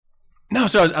No,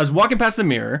 so I was walking past the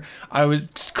mirror. I was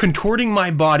contorting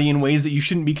my body in ways that you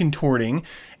shouldn't be contorting,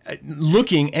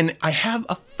 looking, and I have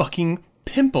a fucking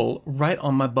pimple right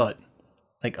on my butt.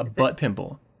 Like a butt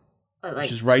pimple.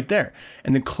 Which is right there.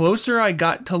 And the closer I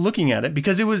got to looking at it,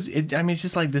 because it's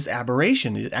just like this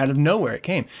aberration. Out of nowhere it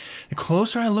came. The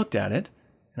closer I looked at it,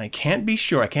 and I can't be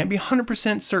sure, I can't be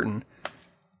 100% certain,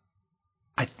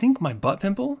 I think my butt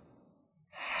pimple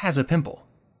has a pimple.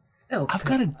 Oh, I've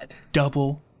got a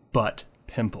double butt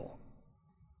pimple.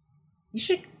 You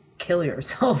should kill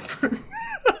yourself.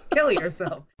 Kill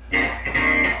yourself.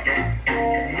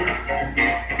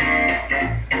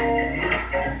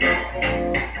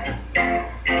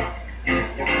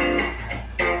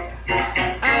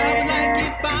 I would like,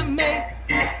 if I may,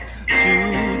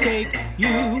 to take you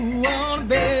on a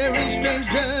very strange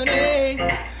journey.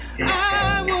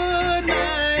 I would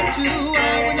like,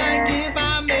 if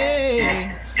I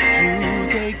may, to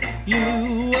take you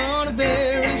on a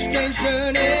very strange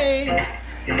journey.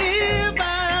 If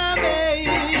I may,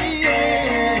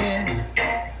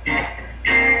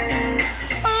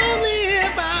 only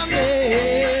if I may.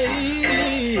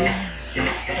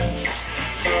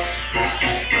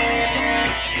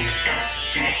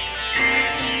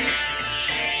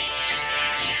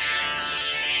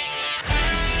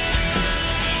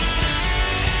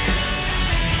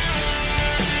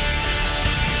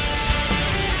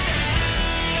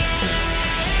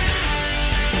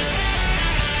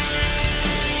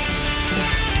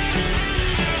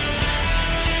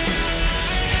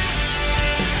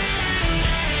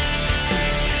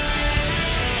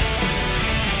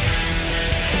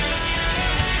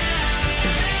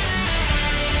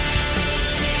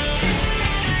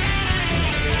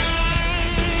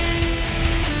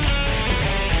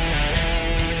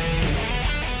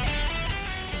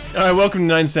 All right, welcome to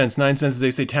 9 Cents. 9 Cents is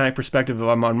a satanic perspective of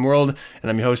our modern world,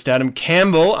 and I'm your host, Adam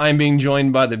Campbell. I'm being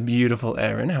joined by the beautiful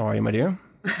Erin. How are you, my dear?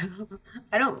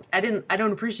 I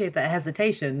don't appreciate that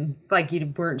hesitation. Like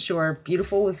you weren't sure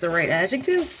beautiful was the right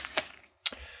adjective.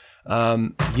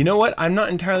 You know what? I'm not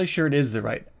entirely sure it is the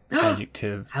right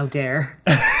adjective. How dare.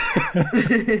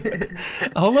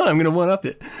 Hold on, I'm going to one-up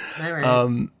it. All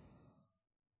right.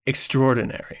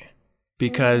 Extraordinary.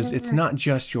 Because it's not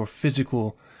just your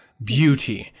physical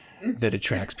beauty that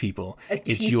attracts people.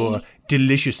 It's your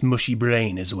delicious, mushy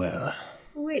brain as well.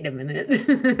 Wait a minute.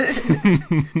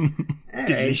 All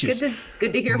Delicious. right.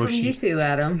 Good to hear mushy from you too,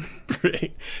 Adam.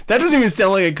 brain. That doesn't even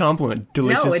sound like a compliment.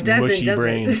 Delicious, No, it doesn't, mushy does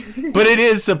brain. it? But it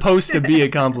is supposed to be a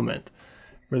compliment.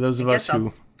 For those of us who...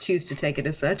 I'll choose to take it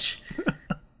as such.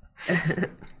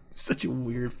 Such a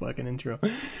weird fucking intro.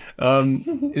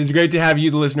 It's great to have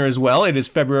you, the listener, as well. It is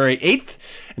February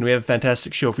 8th, and we have a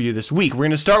fantastic show for you this week. We're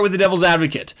going to start with The Devil's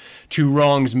Advocate, Two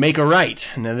Wrongs Make a Right.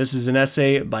 Now, this is an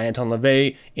essay by Anton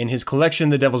LaVey in his collection,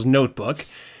 The Devil's Notebook.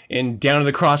 And Down to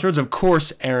the Crossroads, of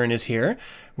course, Erin is here.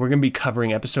 We're going to be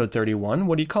covering episode 31.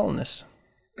 What are you calling this?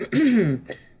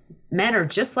 Men are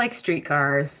just like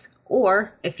streetcars.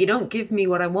 Or, if you don't give me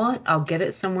what I want, I'll get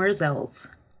it somewhere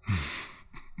else.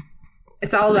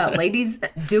 It's all about ladies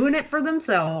doing it for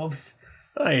themselves.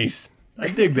 Nice. I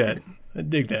dig that. All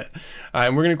right,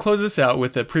 and we're going to close this out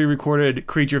with a pre-recorded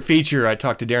creature feature. I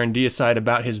talked to Darren Deicide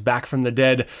about his Back from the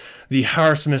Dead, the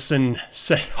Harsmas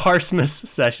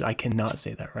session. I cannot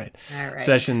say that right. All right.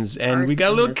 Sessions. And we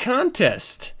got a little Harsmas.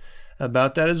 contest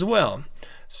about that as well.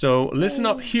 So listen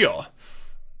up here,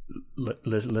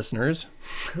 listeners.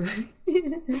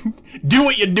 Do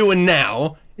what you're doing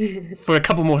now for a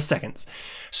couple more seconds.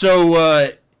 So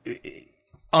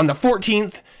on the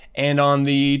 14th and on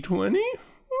the 20th,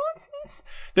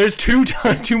 there's two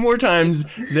more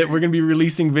times that we're going to be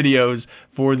releasing videos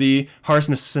for the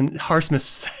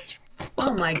Harsmas.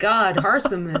 Oh my God,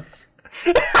 Harsimus.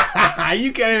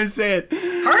 You can't even say it.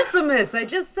 Harsimus, I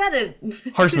just said it.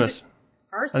 Harsmas.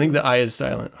 Harsimus. I think the I is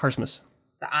silent. Harsmas.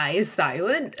 The I is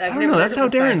silent. I don't know. That's how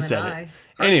Darren said it.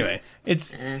 Anyway,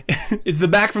 it's the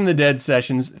Back from the Dead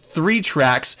sessions, 3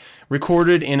 tracks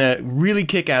recorded in a really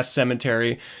kick-ass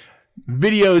cemetery.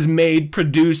 Videos made,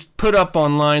 produced, put up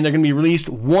online. They're going to be released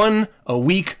one a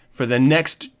week for the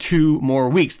next 2 more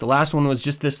weeks. The last one was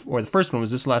just this, or the first one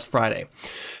was this last Friday.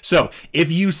 So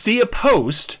if you see a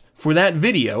post for that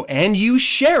video and you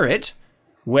share it,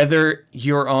 whether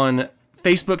you're on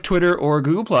Facebook, Twitter, or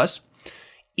Google+,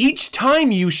 each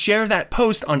time you share that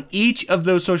post on each of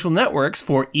those social networks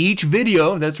for each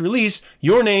video that's released,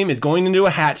 your name is going into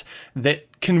a hat that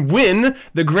can win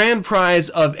the grand prize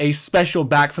of a special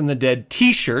Back from the Dead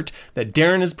t-shirt that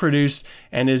Darren has produced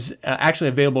and is actually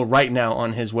available right now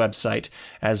on his website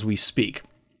as we speak.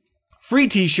 Free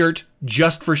t-shirt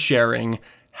just for sharing.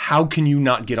 How can you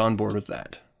not get on board with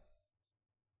that?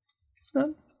 It's not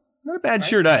a bad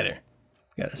shirt either,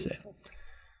 gotta say.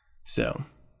 So,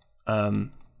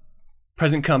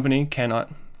 present company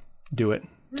cannot do it,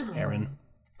 Aaron.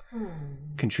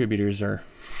 Contributors are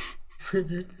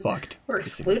fucked. We're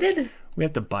excluded? We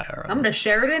have to buy our own. I'm going to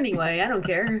share it anyway. I don't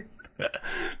care.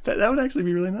 That would actually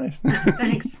be really nice.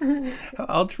 Thanks. How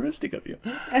altruistic of you.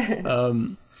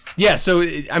 Yeah, so,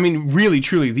 I mean, really,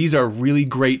 truly, these are really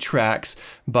great tracks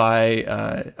by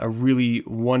a really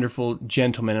wonderful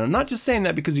gentleman. And I'm not just saying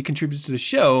that because he contributes to the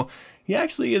show. He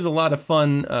actually is a lot of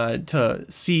fun to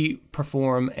see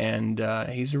perform, and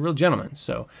he's a real gentleman.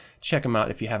 So check him out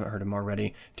if you haven't heard him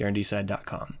already,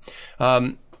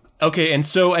 DarrenDeeside.com. Okay,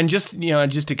 and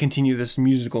just to continue this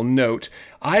musical note,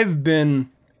 I've been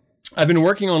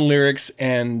working on lyrics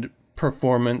and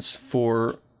performance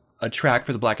for a track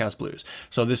for the Black House Blues.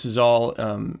 So this is all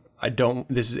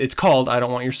it's called I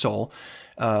Don't Want Your Soul.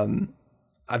 I'm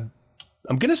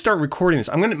going to start recording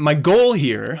this. My goal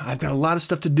here, I've got a lot of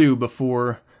stuff to do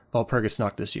before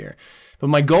Walpurgisnacht this year. But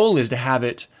my goal is to have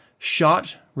it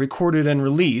shot, recorded, and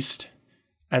released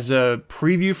as a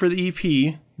preview for the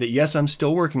EP that, yes, I'm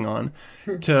still working on,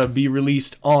 to be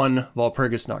released on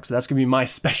Walpurgisnacht. So that's going to be my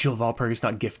special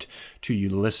Walpurgisnacht gift to you,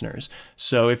 the listeners.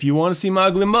 So if you want to see my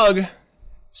ugly mug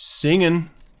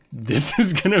singing, this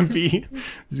is going to be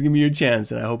your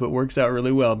chance. And I hope it works out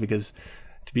really well because,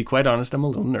 to be quite honest, I'm a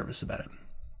little nervous about it.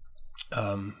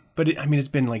 But it's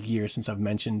been like years since I've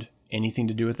mentioned anything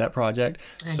to do with that project.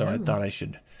 So I thought I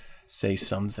should say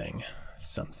something.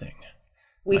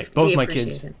 Like both my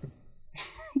kids.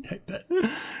 I bet.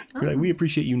 Like, we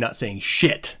appreciate you not saying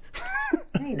shit.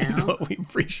 I know. That's what we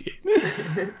appreciate.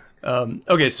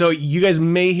 Okay, so you guys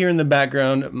may hear in the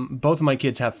background, both of my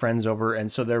kids have friends over,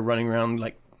 and so they're running around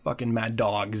like fucking mad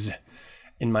dogs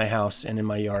in my house and in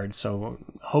my yard. So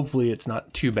hopefully it's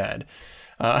not too bad.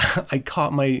 I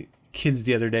caught my kids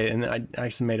the other day, and I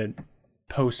actually made a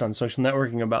post on social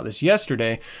networking about this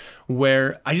yesterday,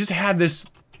 where I just had this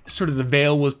sort of, the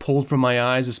veil was pulled from my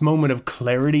eyes, this moment of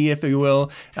clarity, if you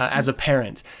will, as a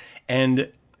parent.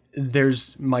 And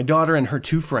there's my daughter and her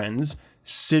two friends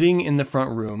sitting in the front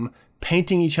room,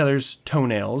 painting each other's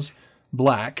toenails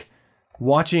black,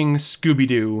 watching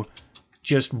Scooby-Doo,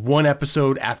 just one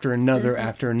episode after another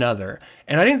after another.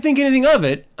 And I didn't think anything of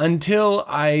it until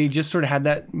I just sort of had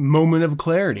that moment of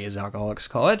clarity, as alcoholics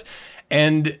call it.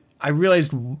 And I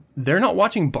realized they're not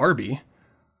watching Barbie.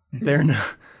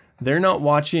 They're not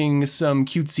watching some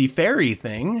cutesy fairy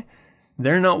thing.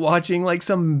 They're not watching like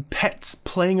some pets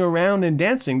playing around and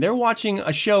dancing. They're watching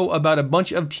a show about a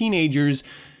bunch of teenagers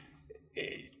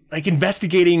like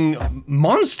investigating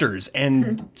monsters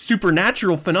and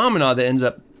supernatural phenomena that ends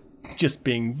up just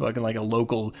being fucking like a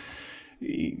local,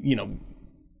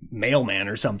 mailman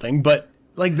or something. But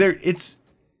like it's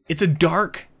a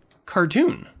dark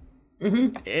cartoon.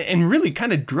 Mm-hmm. And really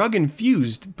kind of drug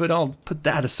infused, but I'll put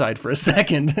that aside for a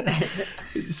second.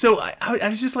 So I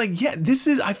was just like, yeah,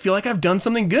 I feel like I've done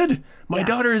something good. My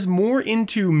daughter is more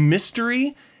into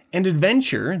mystery and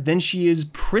adventure than she is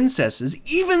princesses,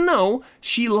 even though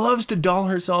she loves to doll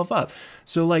herself up.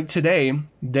 So like today,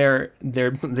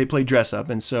 they play dress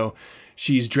up, and so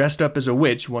she's dressed up as a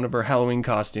witch, one of her Halloween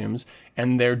costumes,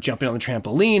 and they're jumping on the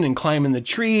trampoline and climbing the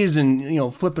trees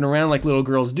and, flipping around like little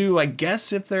girls do. I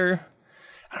guess if they're,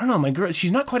 I don't know, my girl,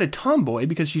 she's not quite a tomboy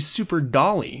because she's super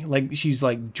dolly. Like she's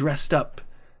like dressed up,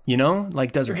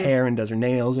 like does her hair and does her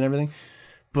nails and everything.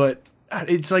 But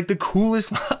it's like the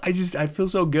coolest. I feel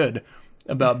so good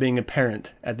about being a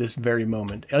parent at this very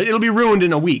moment. It'll be ruined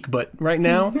in a week, but right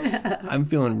now I'm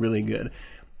feeling really good.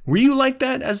 Were you like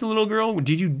that as a little girl?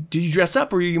 Did you dress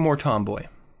up, or were you more tomboy?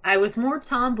 I was more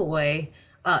tomboy.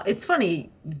 It's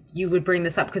funny you would bring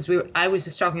this up because I was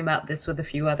just talking about this with a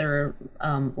few other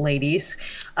ladies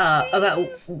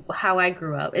about how I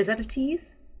grew up. Is that a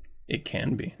tease? It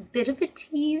can be. Bit of a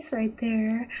tease right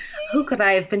there. Who could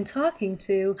I have been talking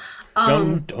to?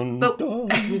 Dun, dun, but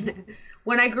dun.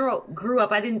 When I grew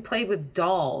up, I didn't play with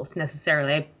dolls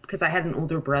necessarily because I had an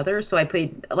older brother. So I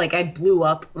played, like, I blew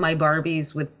up my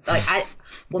Barbies with, like,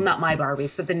 not my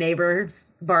Barbies, but the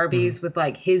neighbor's Barbies with,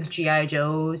 like, his G.I.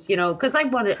 Joes, because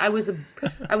I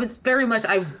was very much,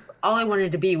 all I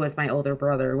wanted to be was my older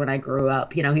brother when I grew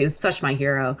up. He was such my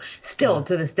hero. Still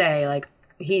to this day, like,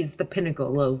 he's the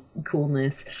pinnacle of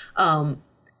coolness.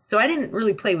 So I didn't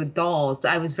really play with dolls.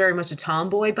 I was very much a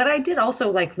tomboy, but I did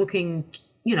also like looking,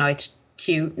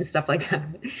 cute and stuff like that.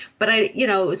 But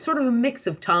it was sort of a mix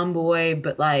of tomboy,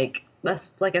 but like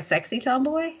less like a sexy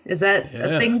tomboy. Is that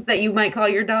a thing that you might call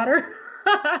your daughter?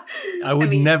 I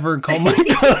would never call my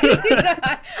daughter.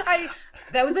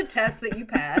 That was a test that you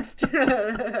passed. So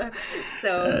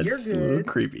That's you're good. a little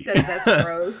creepy. That's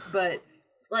gross. But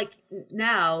like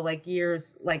now, like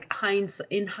years, like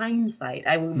in hindsight,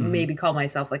 I would maybe call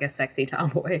myself like a sexy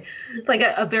tomboy, like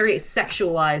a very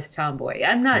sexualized tomboy.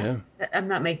 I'm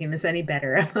not making this any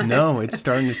better. Am I? No, it's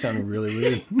starting to sound really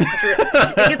weird.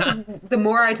 The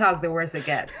more I talk, the worse it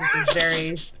gets, which is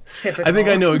very typical. I think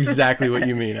I know exactly what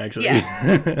you mean, actually.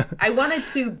 Yeah. I wanted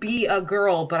to be a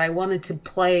girl, but I wanted to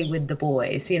play with the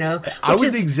boys, you know? I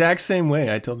was the exact same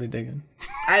way. I totally dig it.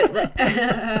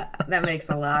 That makes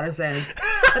a lot of sense.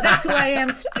 But that's who I am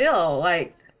still.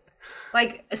 Like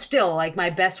my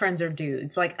best friends are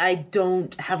dudes. Like, I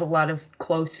don't have a lot of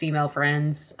close female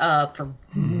friends for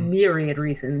myriad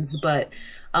reasons. But,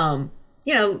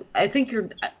 you know, I think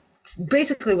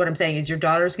basically what I'm saying is your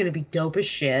daughter's going to be dope as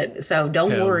shit. So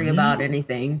don't worry about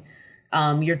anything.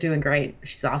 You're doing great.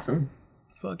 She's awesome.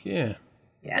 Fuck yeah.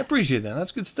 Yeah. I appreciate that.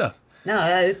 That's good stuff. No,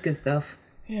 that is good stuff.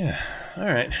 Yeah. All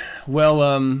right. Well,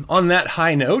 on that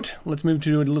high note, let's move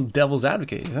to a little devil's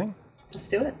advocate, you think? Let's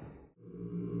do it.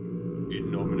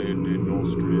 In nomine de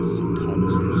nostris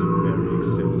Satanas Luciferi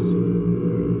Excelsior.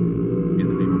 In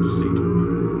the name of Satan,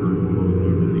 the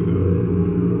ruler of the earth,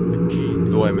 the king.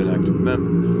 Though I am an active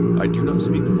member, I do not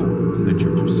speak for the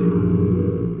Church of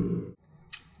Satan.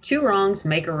 2 wrongs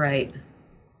make a right.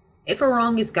 If a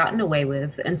wrong is gotten away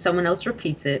with and someone else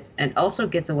repeats it and also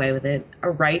gets away with it, a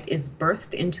right is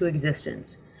birthed into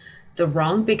existence. The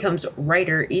wrong becomes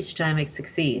righter each time it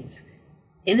succeeds.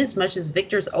 Inasmuch as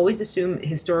victors always assume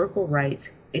historical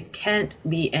rights, it can't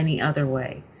be any other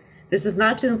way. This is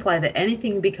not to imply that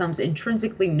anything becomes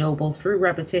intrinsically noble through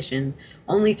repetition,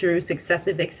 only through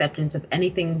successive acceptance of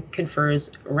anything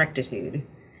confers rectitude.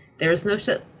 There is no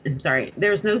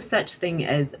such thing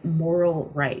as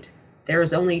moral right. There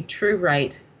is only true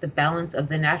right, the balance of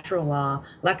the natural law,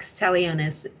 lex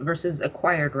talionis versus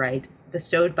acquired right,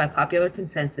 bestowed by popular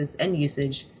consensus and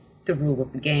usage, the rule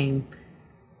of the game.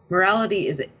 Morality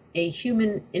is a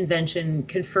human invention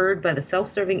conferred by the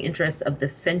self-serving interests of the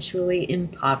sensually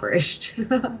impoverished.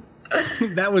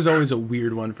 That was always a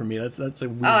weird one for me. That's a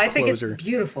weird I think closer. It's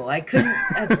beautiful. I couldn't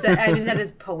have said, I mean, that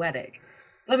is poetic.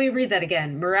 Let me read that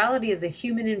again. Morality is a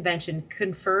human invention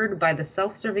conferred by the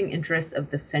self-serving interests of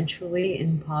the sensually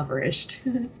impoverished.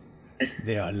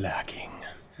 They are lacking.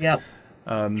 Yep.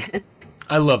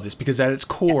 I love this because at its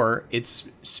core, it's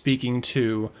speaking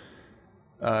to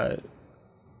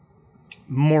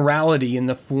morality in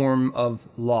the form of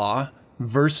law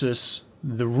versus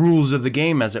the rules of the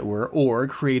game, as it were, or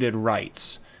created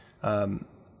rights.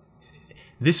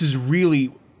 This is really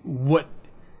what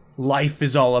life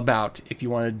is all about, if you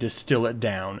want to distill it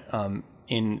down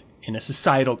in a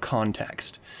societal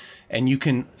context. And you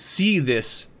can see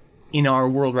this in our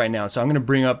world right now. So I'm going to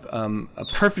bring up a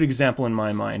perfect example in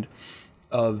my mind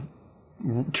of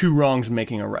 2 wrongs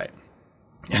making a right.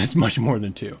 And it's much more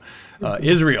than 2.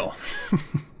 Israel.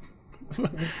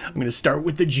 I'm going to start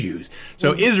with the Jews.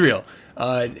 So Israel,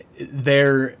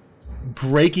 they're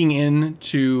breaking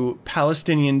into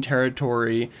Palestinian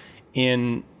territory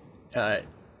in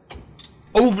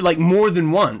over like more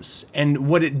than once, and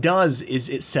what it does is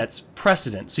it sets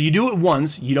precedent. So you do it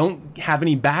once, you don't have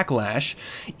any backlash,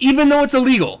 even though it's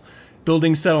illegal,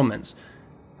 building settlements.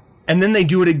 And then they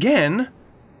do it again,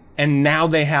 and now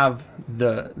they have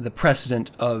the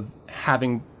precedent of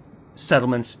having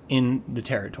settlements in the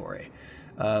territory.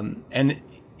 And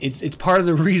it's part of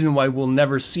the reason why we'll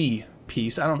never see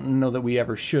peace. I don't know that we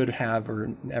ever should have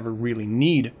or ever really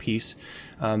need peace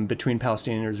between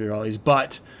Palestinians and Israelis,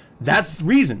 but that's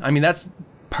reason. I mean, that's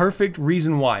perfect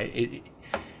reason why.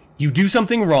 You do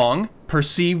something wrong,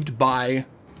 perceived by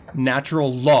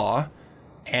natural law,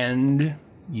 and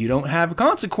you don't have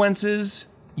consequences.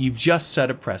 You've just set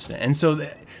a precedent. And so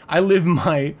I live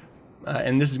my,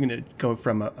 and this is going to go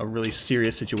from a really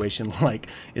serious situation like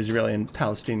Israeli and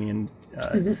Palestinian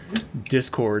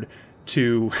discord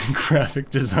to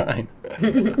graphic design.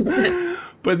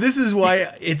 But this is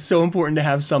why it's so important to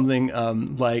have something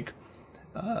like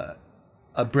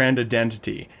a brand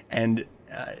identity and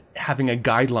having a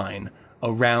guideline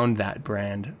around that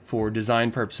brand for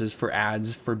design purposes, for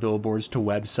ads, for billboards, to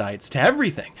websites, to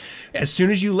everything. As soon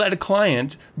as you let a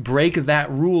client break that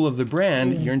rule of the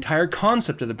brand, your entire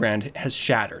concept of the brand has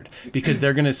shattered, because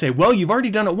they're going to say, well, you've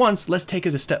already done it once, let's take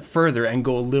it a step further and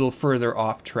go a little further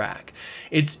off track.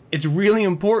 It's really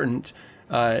important,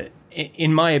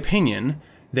 in my opinion,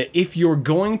 that if you're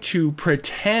going to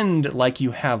pretend like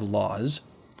you have laws,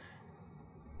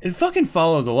 fucking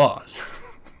follow the laws.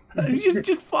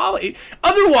 just follow it.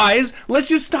 Otherwise, let's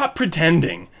just stop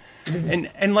pretending.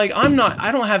 And like,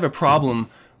 I don't have a problem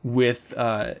with,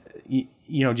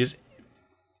 just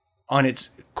on its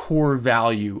core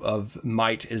value of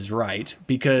might is right,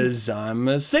 because I'm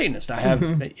a Satanist.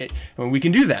 We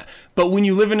can do that. But when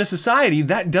you live in a society,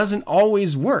 that doesn't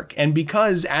always work. And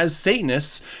because as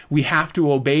Satanists, we have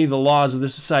to obey the laws of the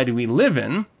society we live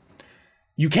in,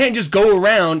 you can't just go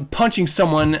around punching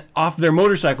someone off their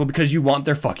motorcycle because you want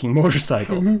their fucking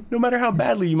motorcycle, no matter how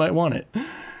badly you might want it.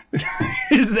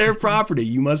 Is their property.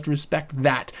 You must respect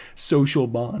that social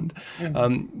bond.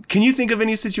 Can you think of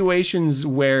any situations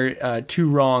where two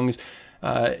wrongs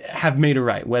have made a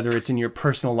right, whether it's in your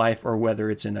personal life or whether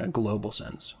it's in a global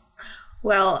sense?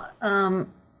 Well,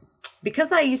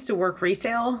 because I used to work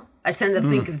retail, I tend to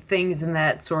think of things in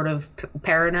that sort of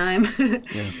paradigm.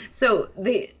 So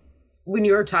when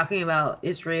you were talking about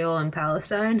Israel and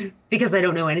Palestine, because I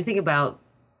don't know anything about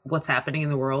what's happening in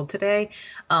the world today,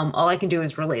 all I can do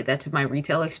is relate that to my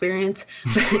retail experience.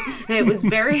 It was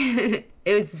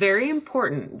very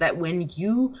important that when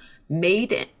you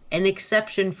made an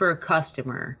exception for a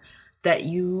customer, that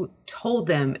you told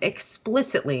them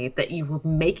explicitly that you were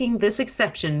making this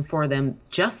exception for them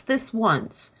just this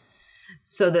once,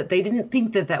 so that they didn't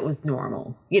think that that was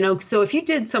normal. So if you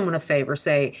did someone a favor,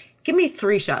 say, give me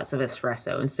 3 shots of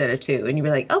espresso instead of 2, and you'd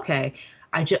be like, okay,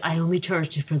 I only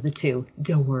charged you for the 2.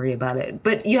 Don't worry about it.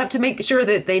 But you have to make sure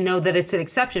that they know that it's an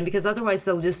exception, because otherwise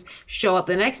they'll just show up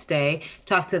the next day,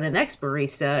 talk to the next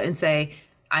barista and say,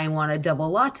 I want a double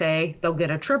latte. They'll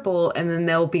get a triple, and then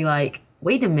they'll be like,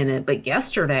 wait a minute, but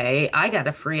yesterday I got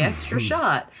a free extra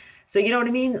shot. So you know what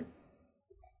I mean?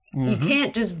 You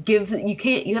can't just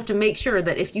you have to make sure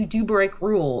that if you do break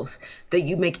rules, that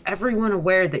you make everyone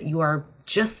aware that you are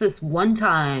just this one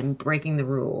time breaking the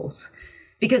rules.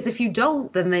 Because if you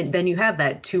don't, then you have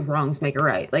that two wrongs make a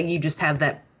right. Like, you just have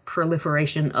that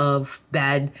proliferation of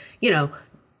bad,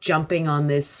 jumping on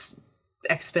this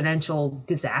exponential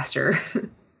disaster.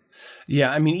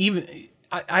 Yeah, I mean, even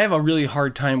I have a really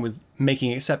hard time with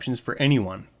making exceptions for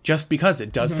anyone, just because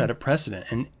it does set a precedent.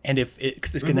 And if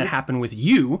it's going to happen with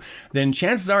you, then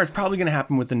chances are it's probably going to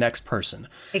happen with the next person.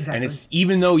 Exactly. And it's,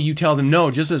 even though you tell them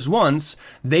no just this once,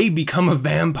 they become a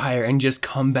vampire and just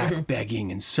come back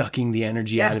begging and sucking the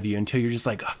energy out of you until you're just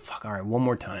like, oh, fuck, all right, one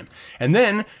more time. And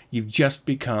then you've just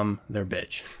become their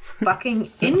bitch. Fucking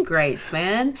ingrates,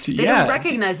 man. They don't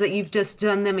recognize that you've just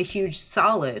done them a huge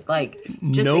solid. Like,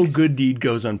 just no good deed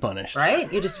goes unpunished.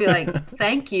 Right? You just be like,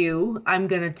 thank you. I'm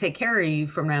going to take care of you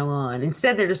from now on.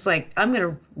 Instead, they're just like, I'm going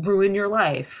to ruin your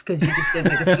life because you just did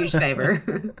me this huge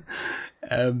favor.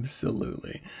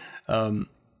 Absolutely.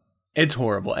 It's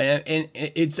horrible. And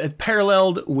it's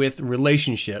paralleled with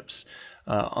relationships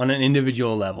on an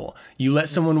individual level. You let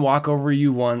someone walk over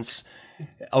you once.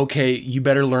 Okay, you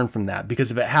better learn from that, because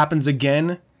if it happens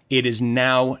again, it is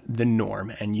now the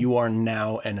norm, and you are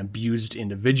now an abused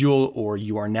individual, or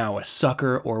you are now a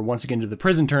sucker, or once again to the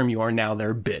prison term, you are now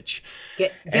their bitch.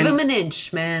 Give them an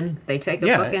inch, man. They take a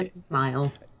fucking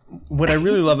mile. What I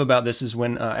really love about this is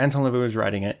when Anton LaVey was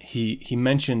writing it, he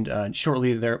mentioned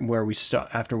shortly there where we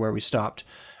stopped,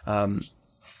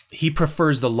 he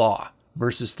prefers the law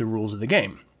versus the rules of the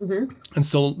game. And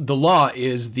so the law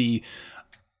is the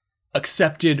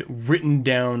accepted, written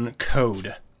down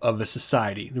code of a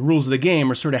society. The rules of the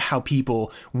game are sort of how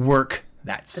people work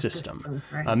that system.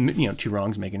 Right. Two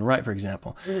wrongs making a right, for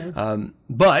example.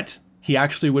 But he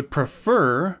actually would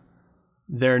prefer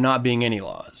there not being any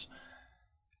laws.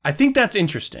 I think that's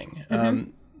interesting.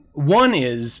 One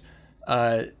is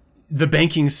the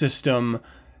banking system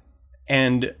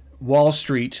and Wall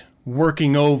Street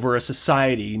working over a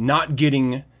society, not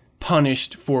getting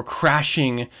punished for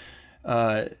crashing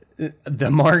the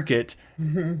market,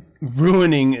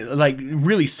 ruining, like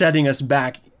really setting us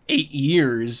back 8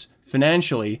 years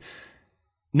financially,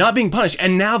 not being punished,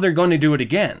 and now they're going to do it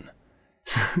again.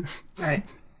 Right.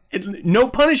 No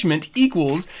punishment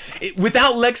equals,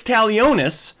 without Lex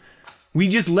Talionis, we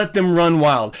just let them run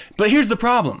wild. But here's the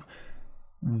problem.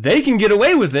 They can get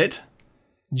away with it.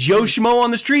 Joe Schmo on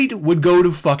the street would go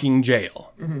to fucking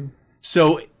jail.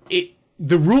 So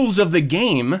the rules of the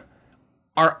game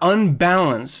are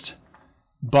unbalanced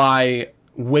by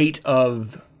weight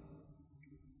of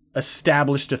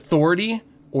established authority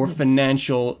or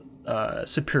financial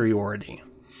superiority.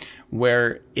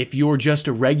 Where if you're just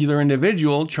a regular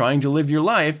individual trying to live your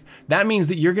life, that means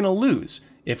that you're going to lose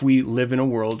if we live in a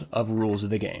world of rules of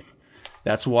the game.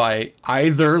 That's why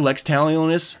either Lex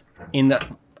Talionis in the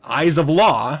eyes of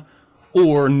law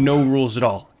or no rules at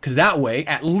all. Because that way,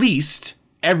 at least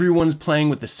everyone's playing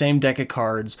with the same deck of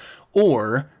cards,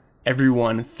 or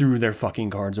everyone threw their fucking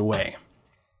cards away.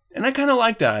 And I kind of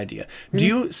like that idea. Do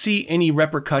you see any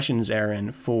repercussions,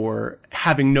 Aaron, for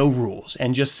having no rules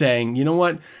and just saying, you know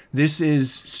what, this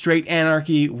is straight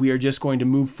anarchy. We are just going to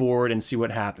move forward and see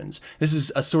what happens. This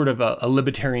is a sort of a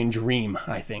libertarian dream,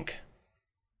 I think.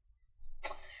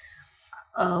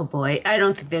 Oh boy, I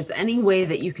don't think there's any way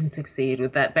that you can succeed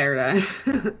with that paradigm.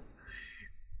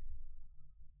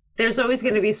 There's always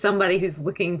going to be somebody who's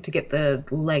looking to get the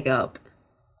leg up.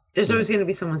 There's always going to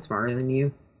be someone smarter than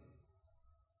you.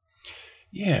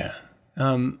 Yeah,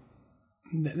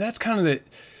 that's kind of the.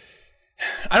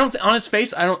 I don't on its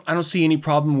face. I don't see any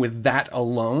problem with that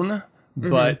alone.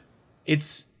 But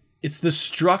it's the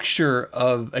structure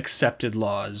of accepted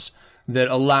laws that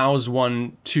allows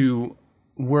one to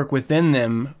work within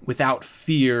them without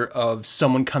fear of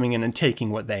someone coming in and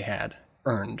taking what they had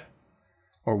earned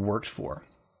or worked for.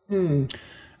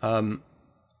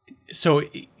 So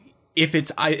if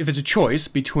it's a choice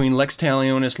between lex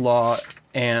talionis law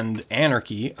and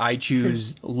anarchy, I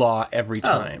choose law every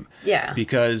time. Yeah.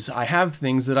 Because I have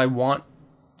things that I want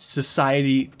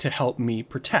society to help me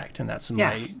protect, and that's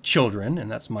my children,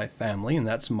 and that's my family, and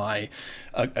that's my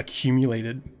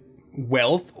accumulated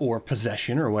wealth or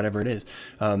possession or whatever it is.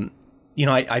 I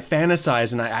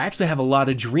fantasize, and I actually have a lot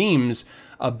of dreams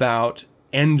about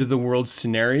end of the world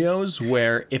scenarios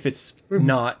where if it's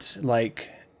not like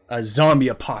a zombie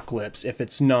apocalypse, if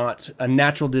it's not a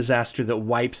natural disaster that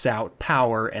wipes out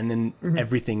power and then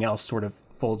everything else sort of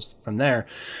folds from there,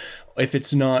 if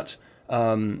it's not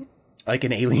like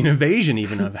an alien invasion,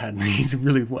 even I've had these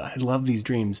I love these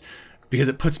dreams because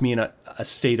it puts me in a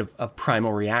state of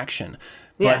primal reaction.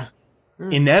 But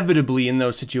inevitably in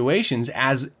those situations,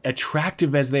 as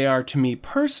attractive as they are to me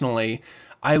personally,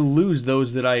 I lose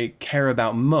those that I care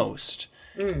about most.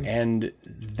 And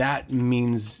that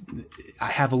means I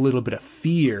have a little bit of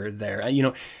fear there.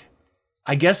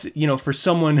 I guess, for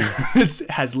someone that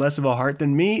has less of a heart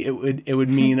than me, it would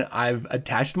mean I've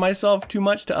attached myself too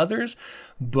much to others.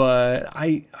 But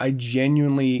I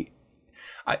genuinely,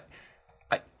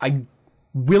 I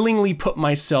willingly put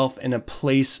myself in a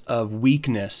place of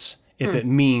weakness if it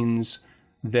means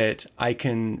that I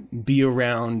can be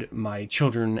around my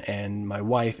children and my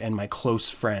wife and my close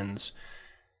friends.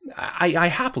 I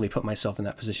happily put myself in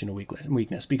that position of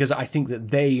weakness because I think that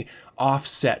they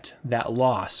offset that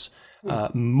loss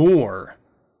more.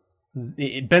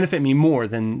 It benefit me more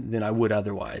than I would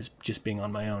otherwise, just being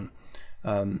on my own.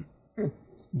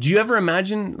 Do you ever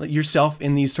imagine yourself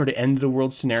in these sort of end of the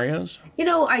world scenarios?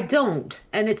 I don't.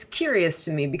 And it's curious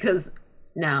to me because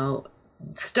now,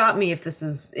 stop me if this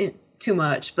is too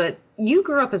much, but you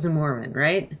grew up as a Mormon,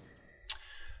 right?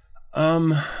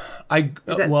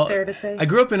 Is that fair to say? I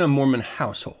grew up in a Mormon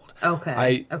household.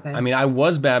 Okay. I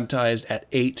was baptized at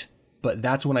 8, but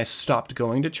that's when I stopped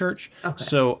going to church. Okay.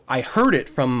 So I heard it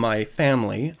from my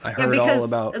family. I heard all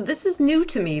about. This is new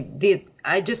to me.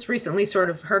 I just recently sort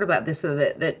of heard about this,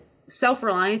 that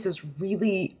self-reliance is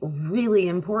really, really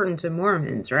important to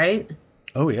Mormons, right?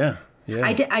 Oh yeah. Yeah.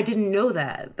 I didn't know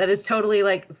that. That is totally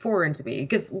foreign to me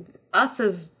because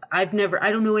I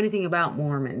don't know anything about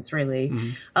Mormons really.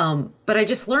 But I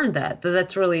just learned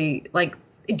that's really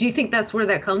do you think that's where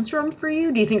that comes from for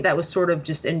you? Do you think that was sort of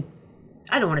just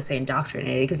I don't want to say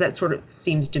indoctrinated because that sort of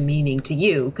seems demeaning to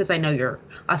you because I know you're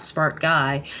a smart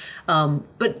guy.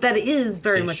 But that is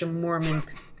very much a Mormon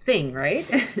thing, right?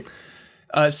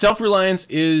 Self-reliance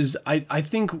is, I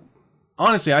think,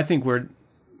 honestly, where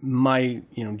my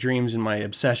dreams and my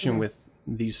obsession with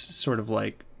these sort of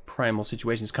primal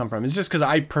situations come from. It's just because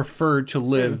I prefer to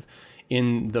live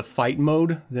in the fight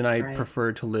mode than I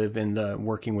prefer to live in the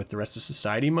working with the rest of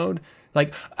society mode. I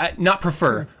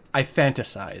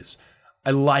fantasize. I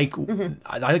like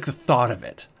the thought of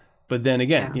it. But then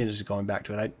again, just going back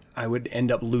to it, I would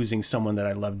end up losing someone that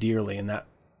I love dearly, and that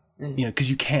because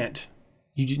you can't.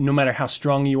 No matter how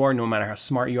strong you are, no matter how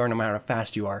smart you are, no matter how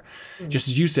fast you are, just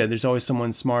as you said, there's always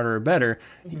someone smarter or better.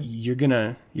 You're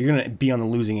gonna be on the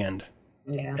losing end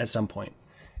at some point,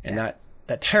 and that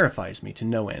terrifies me to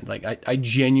no end. I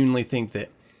genuinely think that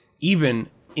even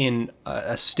in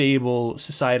a stable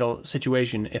societal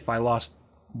situation, if I lost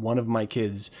one of my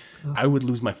kids, I would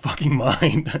lose my fucking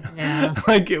mind. Yeah.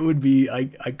 It would be,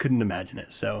 I couldn't imagine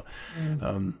it. So,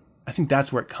 I think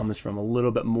that's where it comes from a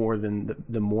little bit more than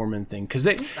the Mormon thing. Because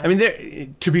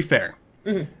to be fair,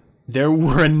 there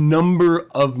were a number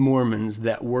of Mormons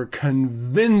that were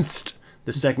convinced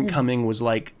the second coming was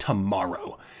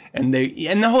tomorrow. And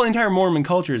the whole entire Mormon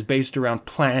culture is based around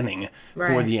planning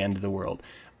for the end of the world.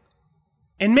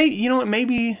 And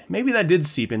maybe that did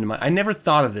seep into I never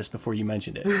thought of this before you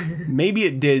mentioned it. Maybe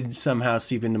it did somehow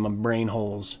seep into my brain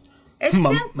holes. It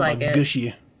sounds like my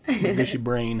gushy My gushy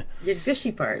brain. Your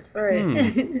gushy parts, all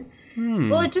right.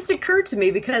 Well, it just occurred to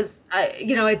me because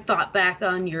I thought back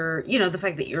on your, the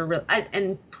fact that you're real.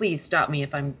 And please stop me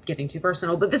if I'm getting too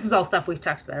personal, but this is all stuff we've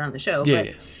talked about on the show.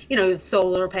 Yeah, but,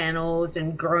 solar panels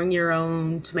and growing your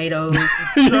own tomatoes,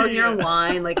 and growing your own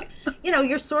wine, like,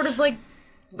 you're sort of like,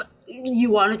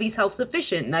 you want to be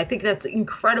self-sufficient, and I think that's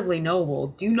incredibly noble.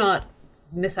 Do not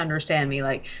misunderstand me.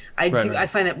 Like, I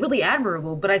find that really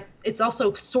admirable, but it's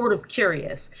also sort of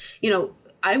curious.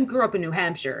 I grew up in New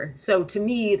Hampshire, so to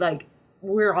me, like,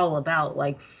 we're all about,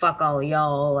 like, fuck all of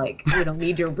y'all, like, we don't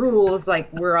need your rules,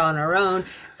 like, we're on our own.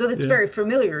 So that's very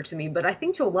familiar to me. But I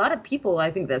think to a lot of people, I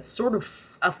think that's sort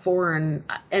of a foreign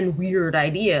and weird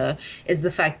idea, is the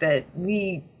fact that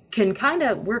we're kind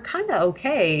of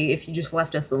okay if you just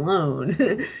left us alone.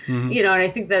 And I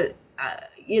think that,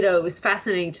 it was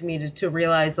fascinating to me to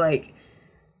realize, like,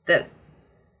 that,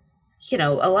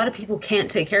 a lot of people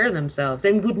can't take care of themselves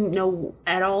and wouldn't know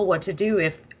at all what to do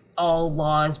if all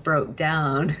laws broke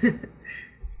down.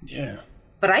 Yeah.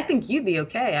 But I think you'd be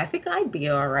okay. I think I'd be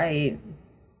all right.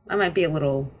 I might be a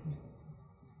little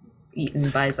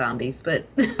eaten by zombies, but...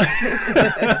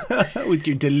 With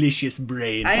your delicious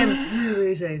brain. I am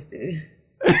really tasty.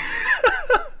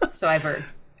 So I've heard.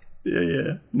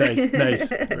 Yeah. Nice.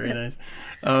 Very nice.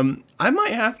 I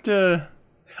might have to...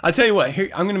 I'll tell you what. Here,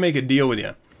 I'm going to make a deal with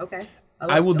you. Okay.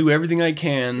 I will do everything I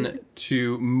can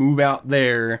to move out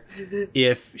there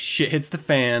if shit hits the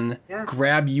fan,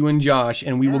 grab you and Josh,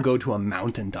 and we will go to a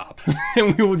mountaintop.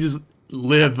 And we will just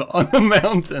live on a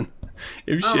mountain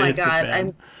if shit hits the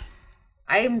fan.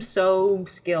 I am so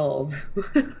skilled.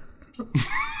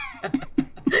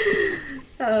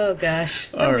 Oh, gosh.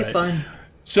 That'll be fun.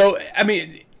 So, I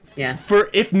mean,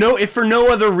 for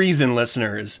no other reason,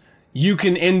 listeners... You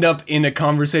can end up in a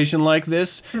conversation like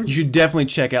this. You should definitely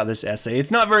check out this essay.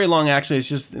 It's not very long, actually. It's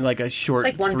just like a short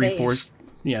like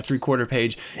 3/4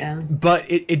 page. Yeah. But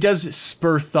it does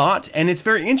spur thought, and it's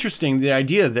very interesting, the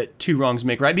idea that two wrongs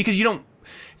make right, because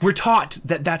we're taught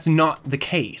that that's not the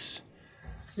case.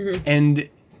 And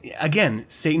again,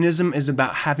 Satanism is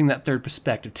about having that third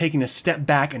perspective, taking a step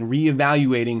back and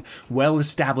reevaluating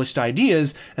well-established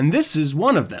ideas, and this is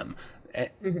one of them.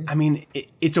 I mean,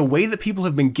 it's a way that people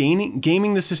have been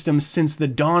gaming the system since the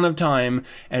dawn of time,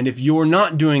 and if you're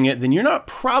not doing it, then you're not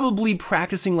probably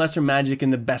practicing lesser magic in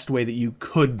the best way that you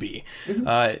could be.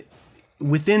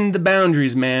 Within the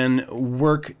boundaries, man,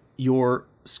 work your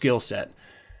skill set.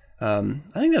 I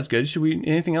think that's good.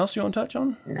 Anything else you want to touch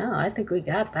on? No, I think we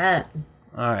got that.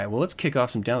 All right, well, let's kick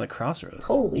off some Down the Crossroads.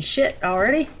 Holy shit,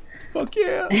 already? Fuck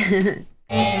yeah.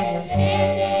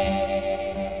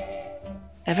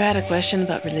 Ever had a question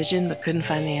about religion but couldn't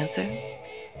find the answer?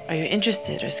 Are you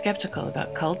interested or skeptical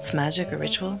about cults, magic, or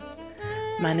ritual?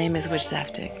 My name is Witch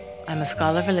Zaftig. I'm a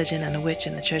scholar of religion and a witch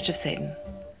in the Church of Satan.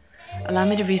 Allow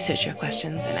me to research your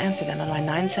questions and answer them on my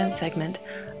 9-cent segment,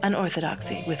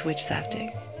 Unorthodoxy with Witch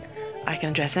Zaftig. I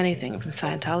can address anything from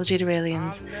Scientology to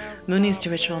aliens, Moonies to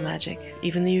ritual magic,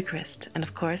 even the Eucharist, and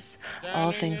of course,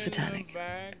 all things satanic.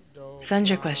 Send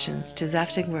your questions to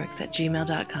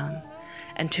zaftigworks@gmail.com.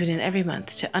 And tune in every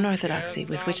month to Unorthodoxy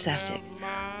with Witch Zaftig,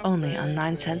 only on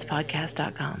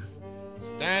 9centspodcast.com.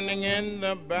 Standing in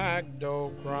the back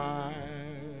door crying.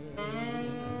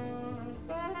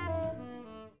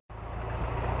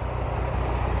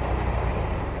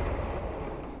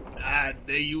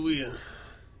 There you will.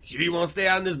 Sure you want to stay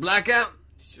out in this blackout?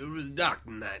 Sure is dark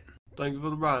tonight. Thank you for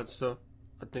the ride, sir.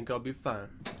 I think I'll be fine.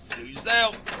 Do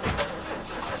yourself.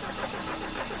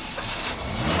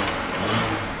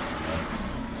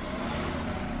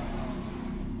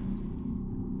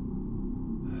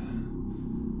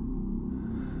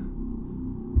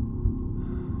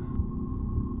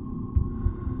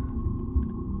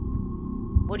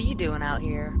 What are you doing out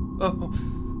here? Oh,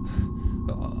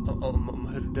 I'm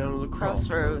headed down to the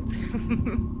crossroads.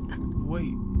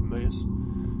 Wait, miss.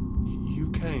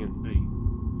 You can't be.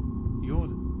 You're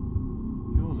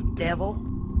the Devil?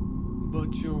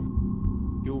 But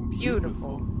you're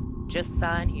beautiful. Just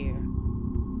sign here.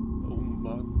 Oh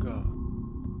my God.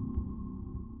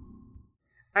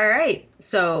 All right.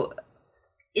 So,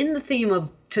 in the theme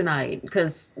of tonight,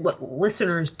 because what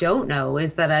listeners don't know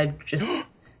is that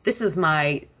this is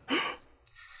my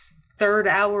third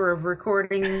hour of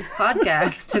recording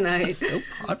podcast tonight. So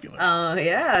popular.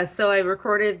 Yeah. So I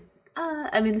recorded,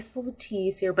 this is a little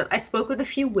tease here, but I spoke with a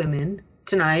few women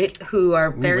tonight who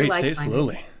are very like-minded. Say it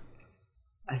slowly.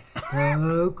 I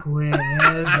spoke with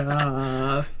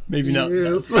a Maybe not.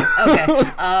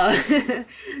 Okay.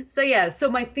 So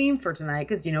my theme for tonight,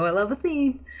 because I love a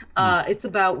theme. It's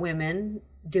about women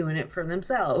doing it for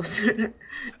themselves,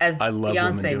 as I love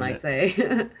women Beyonce doing might it.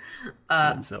 say.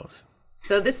 Themselves.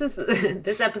 So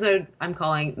this episode I'm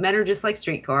calling "Men Are Just Like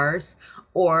Streetcars,"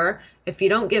 or "If you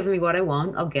don't give me what I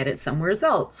want, I'll get it somewhere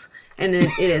else." And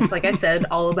it is, like I said,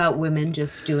 all about women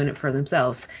just doing it for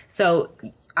themselves. So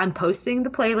I'm posting the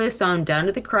playlist on Down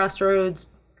to the Crossroads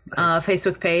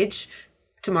Facebook page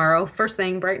tomorrow, first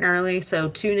thing, bright and early. So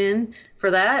tune in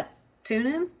for that.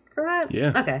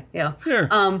 Yeah. Okay. Yeah. Sure.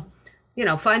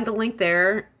 Find the link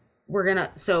there.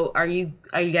 So are you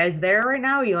guys there right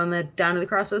now? Are you on the Down to the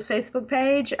Crossroads Facebook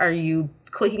page? Are you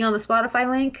clicking on the Spotify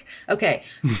link? Okay.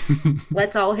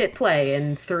 Let's all hit play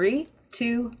in 3,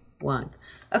 2, 1.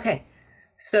 Okay.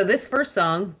 So this first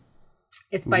song,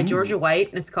 it's by Georgia White,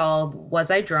 and it's called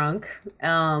Was I Drunk?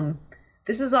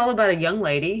 This is all about a young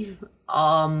lady,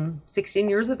 16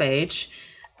 years of age,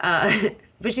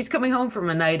 but she's coming home from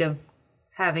a night of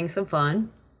having some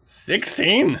fun.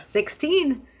 16.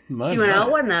 16. She went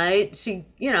out one night.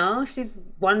 She's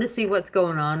wanting to see what's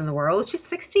going on in the world. She's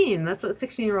 16. That's what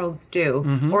 16-year-olds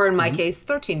do. Or in my case,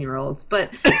 13-year-olds.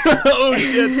 But Oh,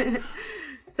 shit.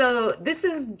 so this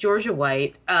is Georgia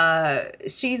White.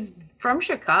 She's from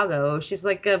Chicago. She's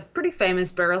like a pretty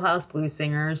famous barrel house blues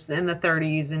singer in the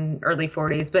 30s and early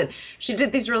 40s. But she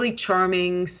did these really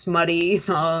charming, smutty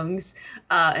songs.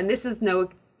 And this is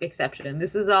no exception.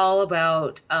 This is all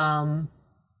about...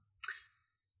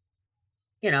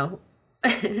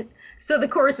 so the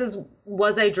chorus is,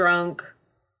 was I drunk?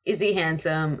 Is he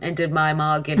handsome? And did my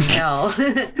ma give me hell?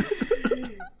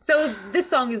 So this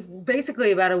song is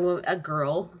basically about a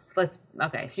girl. So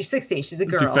she's 16. She's a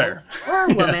girl. fair.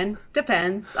 Or a woman.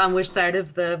 Depends on which side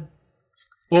of the...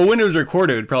 Well, when it was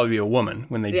recorded, it would probably be a woman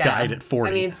when they died at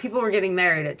 40. I mean, people were getting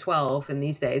married at 12 in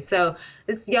these days. So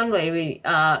this young lady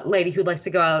who likes to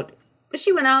go out, but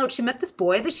she went out, she met this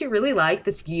boy that she really liked,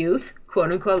 this youth,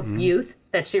 quote unquote youth,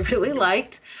 that she really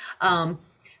liked. And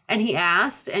he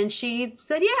asked, and she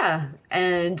said, yeah.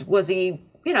 And was he,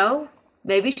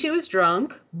 maybe she was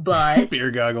drunk, but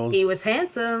Beer goggles. he was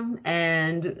handsome.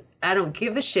 And I don't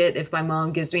give a shit if my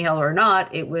mom gives me hell or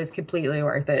not. It was completely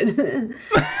worth it.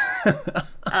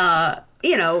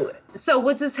 So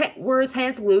were his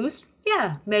hands loose?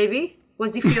 Yeah, maybe.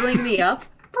 Was he feeling me up?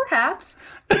 Perhaps.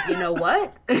 But you know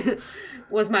what?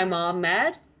 Was my mom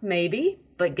mad? Maybe.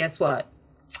 But guess what?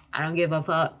 I don't give a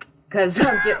fuck because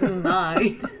I'm getting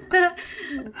mine.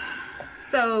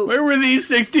 So Where were these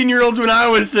 16-year-olds when I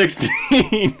was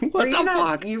 16? What the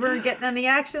fuck? You were getting any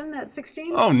action at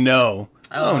 16? Oh, no.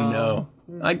 Oh, no.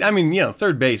 I mean,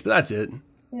 third base, but that's it.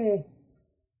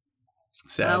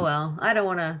 Sad. Oh, well. I don't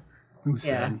want to. It was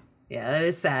sad. Yeah, that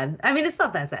is sad. I mean, it's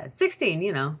not that sad. 16,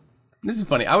 This is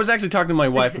funny. I was actually talking to my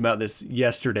wife about this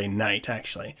yesterday night,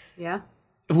 actually. Yeah.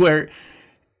 Where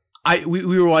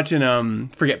we were watching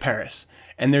Forget Paris,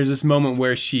 and there's this moment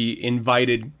where she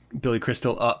invited Billy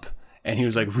Crystal up, and he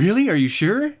was like, "Really? Are you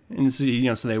sure?" And so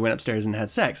so they went upstairs and had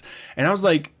sex, and I was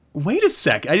like, "Wait a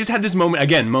sec!" I just had this moment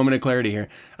of clarity here.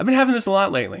 I've been having this a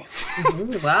lot lately.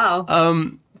 Wow.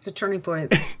 It's a turning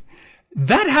point.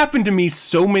 That happened to me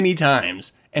so many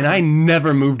times, and I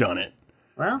never moved on it.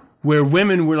 Well. Where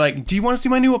women were like, "Do you want to see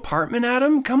my new apartment,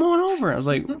 Adam? Come on over." I was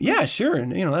like, "Yeah, sure."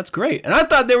 That's great. And I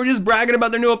thought they were just bragging about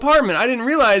their new apartment. I didn't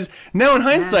realize, now in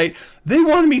hindsight, they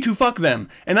wanted me to fuck them.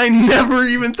 And I never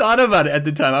even thought about it at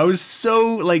the time. I was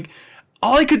so,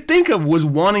 all I could think of was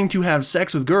wanting to have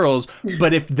sex with girls.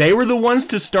 But if they were the ones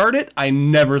to start it, I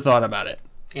never thought about it.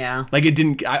 Yeah. It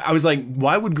didn't, I was like,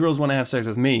 why would girls want to have sex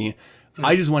with me?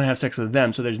 I just want to have sex with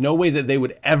them. So there's no way that they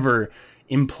would ever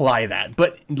imply that.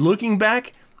 But looking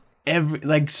back,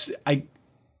 I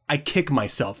kick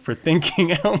myself for thinking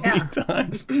how many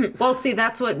times. Well, see,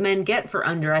 that's what men get for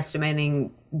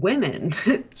underestimating women,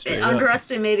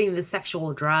 underestimating the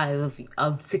sexual drive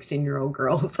of 16-year-old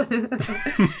girls.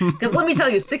 Because let me tell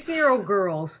you, 16-year-old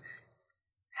girls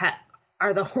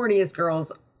are the horniest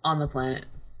girls on the planet.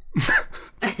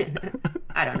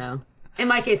 I don't know. In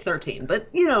my case, 13, but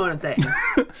you know what I'm saying.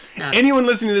 Anyone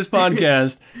listening to this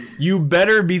podcast, you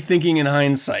better be thinking in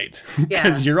hindsight.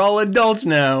 Because you're all adults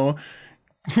now.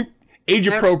 Age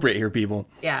appropriate here, people.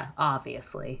 Yeah,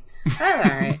 obviously. All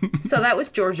right. So that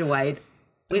was Georgia White.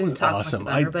 We didn't talk much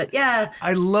about her, but yeah.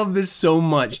 I love this so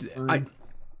much.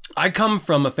 I come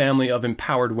from a family of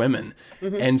empowered women.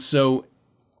 Mm-hmm.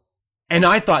 And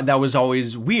I thought that was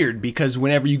always weird because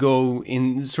whenever you go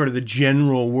in sort of the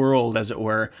general world, as it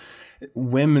were,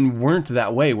 women weren't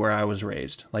that way where I was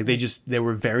raised. They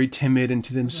were very timid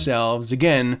into themselves.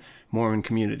 Again, Mormon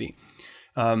community.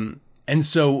 And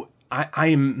so I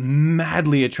am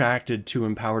madly attracted to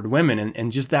empowered women,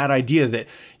 and just that idea that,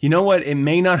 you know what, it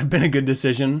may not have been a good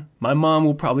decision. My mom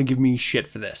will probably give me shit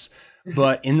for this.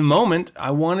 But in the moment, I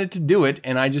wanted to do it,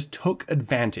 and I just took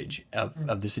advantage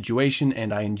of the situation,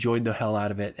 and I enjoyed the hell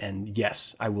out of it. And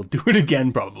yes, I will do it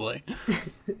again, probably.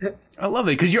 I love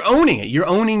it, because you're owning it. You're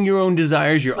owning your own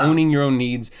desires. You're owning your own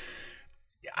needs.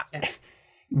 Yeah.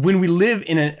 When we live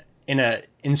in a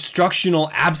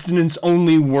instructional,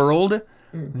 abstinence-only world,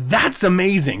 that's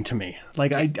amazing to me.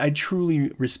 Like, I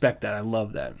truly respect that. I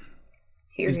love that.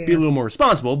 Just be a little more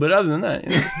responsible, but other than that, you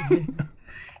know.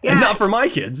 Yeah. And not for my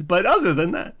kids, but other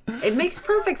than that. It makes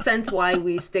perfect sense why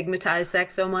we stigmatize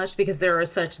sex so much, because there are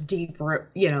such deep,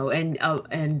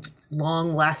 and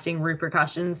long-lasting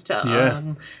repercussions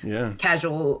to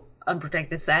casual,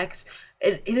 unprotected sex.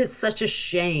 It is such a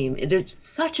shame. It is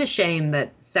such a shame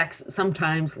that sex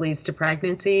sometimes leads to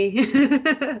pregnancy.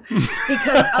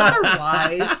 Because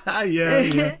otherwise...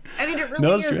 yeah. I mean, it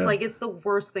really is like, it's the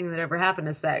worst thing that ever happened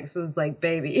to sex. It was like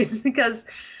babies. Because...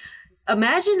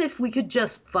 imagine if we could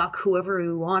just fuck whoever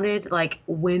we wanted, like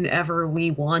whenever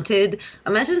we wanted.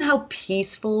 Imagine how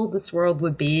peaceful this world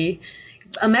would be.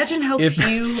 Imagine how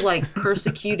few like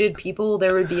persecuted people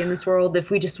there would be in this world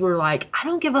if we just were like, I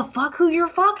don't give a fuck who you're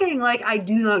fucking. Like, I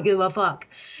do not give a fuck.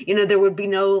 You know, there would be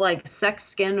no like sex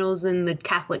scandals in the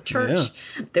Catholic Church.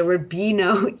 Yeah. There would be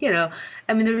no,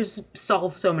 I mean, there's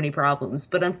solved so many problems,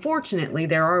 but unfortunately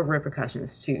there are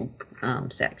repercussions to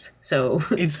sex. So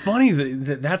it's funny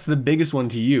that that's the biggest one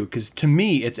to you, because to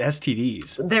me it's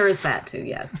STDs. There is that too,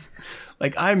 yes.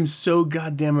 Like, I'm so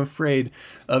goddamn afraid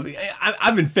of...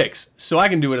 I've been fixed, so I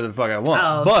can do whatever the fuck I want.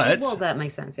 Oh, but well, that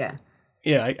makes sense, yeah.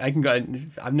 Yeah, I can go...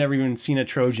 I've never even seen a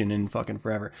Trojan in fucking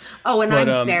forever. Oh, and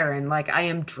I'm barren. Like, I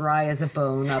am dry as a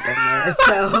bone up in there,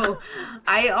 so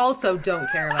I also don't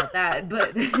care about that.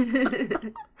 But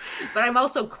but I'm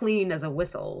also clean as a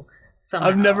whistle, somehow.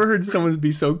 I've never heard someone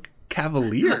be so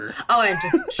cavalier. Oh, I'm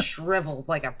just shriveled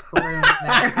like a prune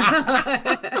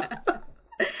there.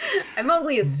 I'm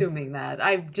only assuming that.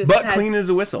 Clean as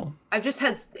a whistle. I've just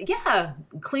had,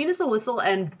 clean as a whistle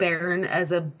and barren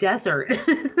as a desert.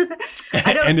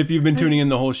 And if you've been tuning in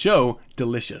the whole show,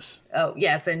 delicious. Oh,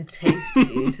 yes, and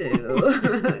tasty,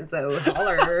 too. So,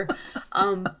 holler.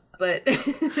 But...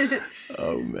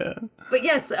 oh, man. But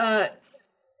yes,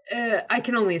 I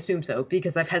can only assume so,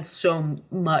 because I've had so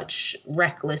much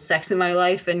reckless sex in my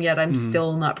life, and yet I'm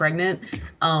still not pregnant,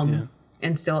 and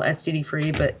still STD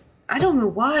free, but... I don't know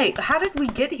why. How did we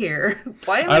get here?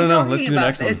 Why am I talking about this? Let's do the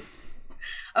next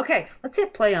one. Okay, let's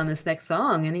hit play on this next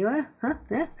song anyway. Huh?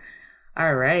 Yeah.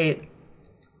 All right.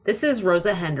 This is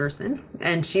Rosa Henderson,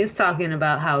 and she's talking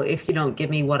about how if you don't give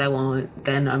me what I want,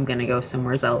 then I'm going to go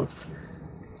somewhere else.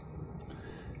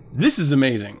 This is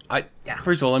amazing.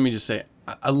 First of all, let me just say,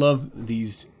 I love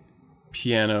these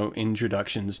piano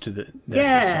introductions to the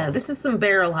song. This is some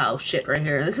barrel house shit right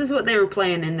here. This is what they were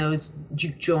playing in those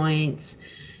juke joints.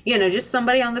 Just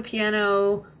somebody on the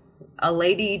piano, a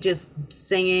lady just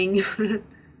singing.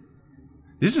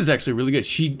 This is actually really good.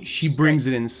 She brings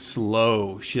it in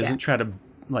slow. She doesn't try to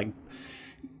like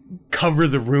cover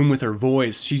the room with her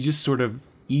voice. She's just sort of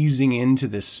easing into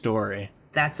this story.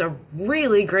 That's a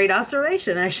really great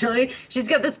observation, actually. She's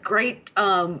got this great,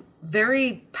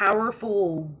 very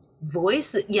powerful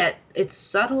voice, yet it's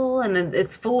subtle and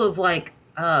it's full of like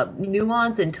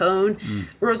nuance and tone.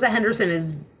 Rosa Henderson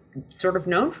is sort of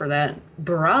known for that.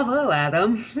 Bravo,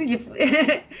 Adam.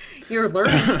 You're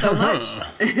learning so much.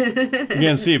 You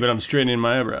can't see, but I'm straightening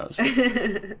my eyebrows.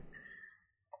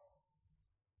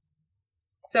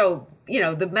 So,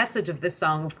 the message of this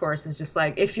song, of course, is just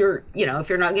like, if you're not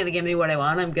going to give me what I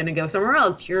want, I'm going to go somewhere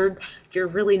else. You're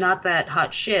really not that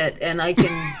hot shit. And I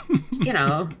can,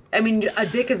 I mean, a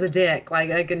dick is a dick.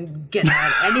 Like, I can get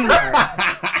that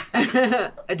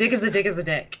anywhere. A dick is a dick is a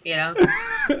dick, Yeah.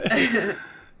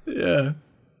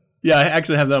 Yeah, I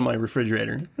actually have that on my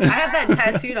refrigerator. I have that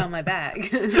tattooed on my back.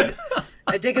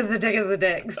 A dick is a dick is a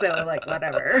dick, so, like,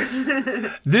 whatever.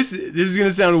 This is going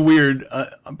to sound weird,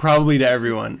 probably to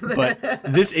everyone, but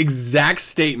this exact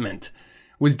statement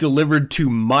was delivered to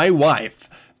my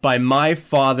wife by my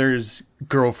father's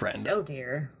girlfriend. Oh,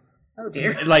 dear. Oh,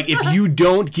 dear. Like, if you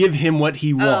don't give him what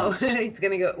he wants... he's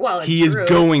going to go... Well, he is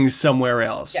going somewhere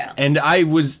else. Yeah. And I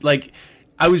was, like...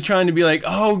 I was trying to be like,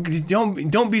 oh,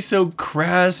 don't be so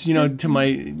crass, to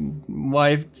my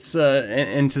wife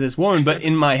and to this woman. But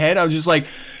in my head, I was just like,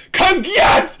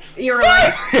 Yes! You're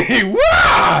like,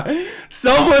 Wah!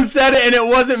 Someone said it and it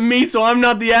wasn't me, so I'm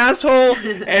not the asshole.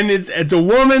 And it's a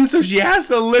woman, so she has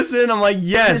to listen. I'm like,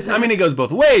 yes. I mean, it goes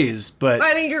both ways, but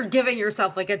I mean, you're giving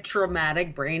yourself like a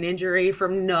traumatic brain injury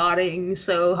from nodding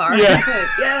so hard. Yeah.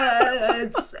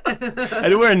 Yes. I had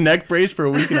to wear a neck brace for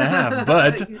a week and a half,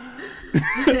 but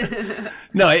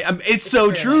no, it's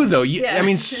so true though. Yeah. I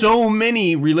mean, so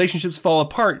many relationships fall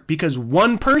apart because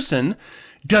one person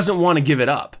doesn't want to give it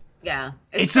up. Yeah.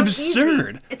 It's so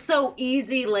absurd. Easy. It's so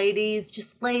easy, ladies.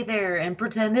 Just lay there and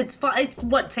pretend it's fine. It's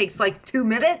what takes like 2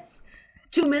 minutes?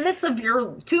 2 minutes of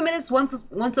your 2 minutes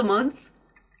once a month?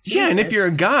 Yeah, and if you're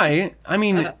a guy, I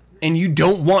mean, and you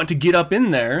don't want to get up in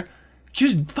there,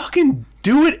 just fucking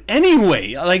do it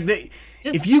anyway. Like,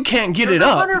 if you can't get it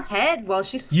up, on her head while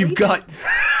she's sleeping. you've got.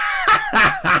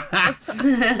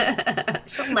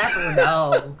 She'll never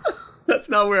know. That's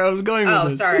not where I was going with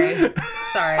this.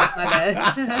 Sorry, my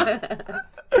bad.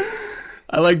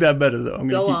 I like that better though. I'm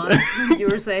Go gonna on. You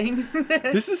were saying.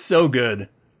 This is so good.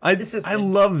 I good.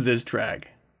 love this track.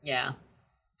 Yeah,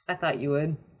 I thought you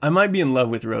would. I might be in love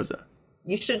with Rosa.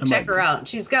 You should check her out.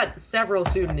 She's got several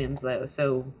pseudonyms though,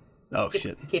 so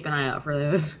Shit. keep an eye out for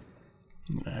those.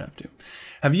 I'm gonna have to.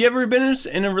 Have you ever been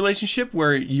in a relationship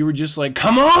where you were just like,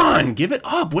 come on, give it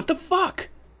up? What the fuck?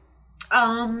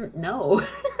 No.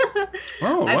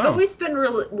 Oh, wow. I've always been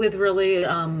really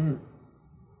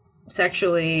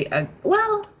sexually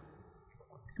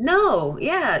no.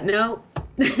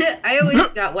 I always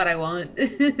got what I want.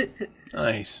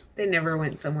 Nice. They never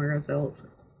went somewhere else.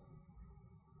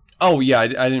 Oh yeah, I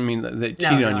didn't mean that they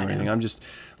cheated on you or I anything. know. I'm just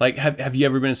like, have you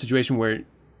ever been in a situation where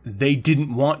they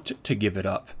didn't want to give it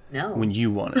up No. when you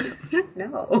wanted it?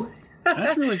 No.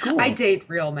 That's really cool. I date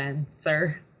real men,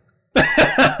 sir.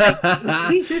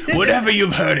 Whatever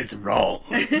you've heard, it's wrong.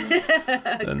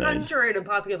 Nice. Contrary to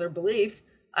popular belief,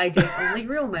 I date only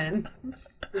real men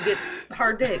who get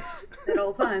hard dicks at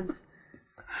all times.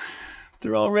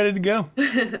 They're all ready to go.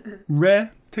 Ready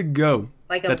to go.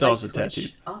 Like a That's light also switch.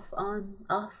 tattooed. Off,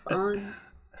 on.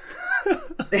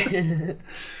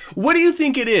 What do you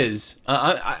think it is?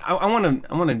 I want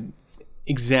to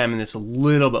examine this a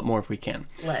little bit more if we can.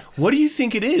 Let's. What do you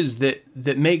think it is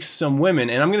that makes some women,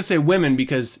 and I'm going to say women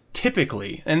because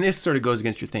typically, and this sort of goes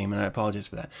against your theme, and I apologize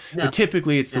for that, but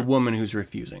typically it's the woman who's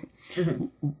refusing.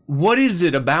 Mm-hmm. What is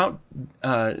it about?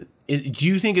 Do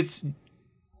you think it's,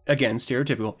 again,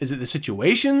 stereotypical? Is it the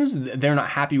situations? They're not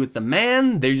happy with the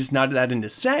man? They're just not that into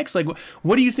sex? Like,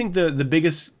 what do you think the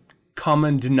biggest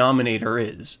common denominator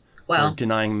is for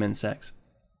denying men sex?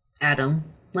 Adam,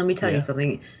 let me tell you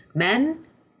something. Men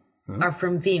are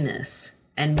from Venus,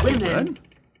 and women,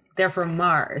 they're from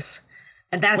Mars.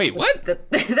 And that's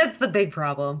that's the big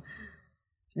problem.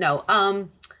 No,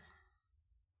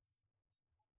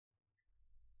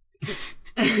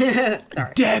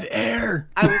 sorry. Dead air.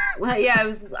 I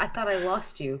thought I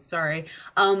lost you. Sorry.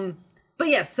 But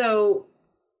yeah, so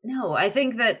no, I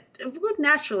think that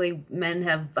naturally men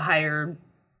have higher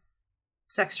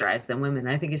sex drives than women.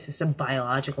 I think it's just a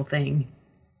biological thing.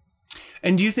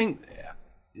 And do you think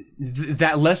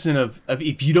that lesson of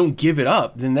if you don't give it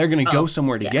up, then they're going to go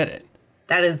somewhere to get it?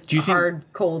 That is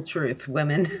cold truth,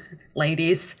 women,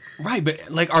 ladies. Right, but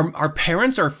like, are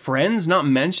parents or friends not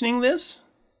mentioning this?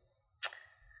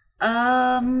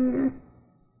 I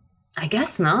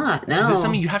guess not. No. Is it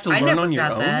something you have to learn on your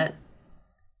own? That.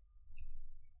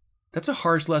 That's a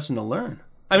harsh lesson to learn.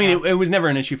 I mean, it was never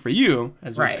an issue for you,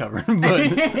 as we've covered, but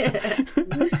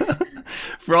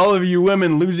for all of you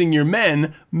women losing your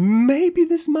men, maybe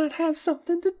this might have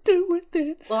something to do with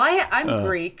it. Well, I'm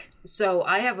Greek, so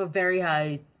I have a very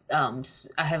high,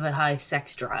 high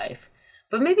sex drive.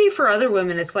 But maybe for other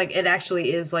women, it's like it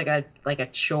actually is like a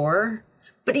chore.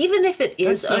 But even if it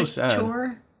is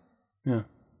chore,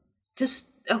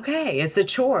 just okay, it's a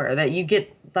chore that you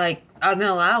get like an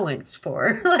allowance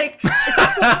for. Like,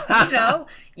 it's just,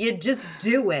 you just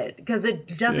do it because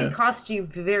it doesn't cost you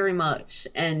very much,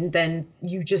 and then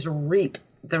you just reap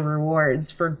the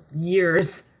rewards for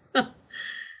years.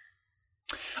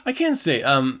 I can say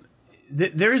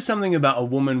there is something about a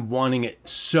woman wanting it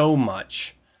so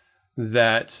much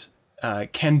that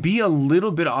can be a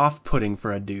little bit off-putting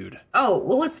for a dude. Oh,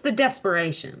 well, it's the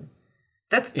desperation.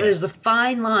 There's a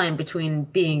fine line between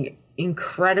being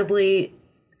incredibly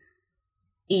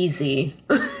easy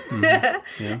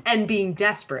and being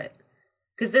desperate.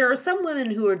 Because there are some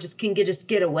women who are can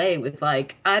get away with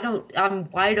like, I'm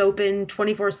wide open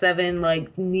 24/7,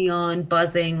 like neon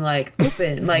buzzing, like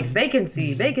open, like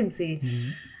vacancy.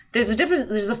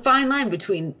 There's a fine line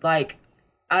between like,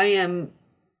 I am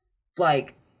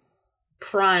like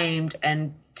primed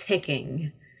and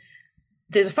ticking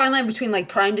there's a fine line between like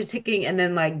prime to ticking and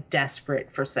then like desperate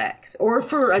for sex or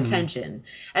for attention.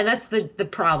 And that's the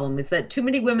problem, is that too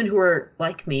many women who are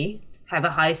like me, have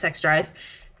a high sex drive,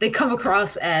 they come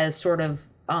across as sort of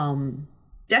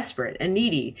desperate and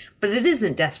needy, but it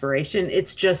isn't desperation.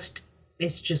 It's just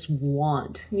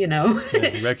want, you know.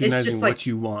 Yeah, recognizing just what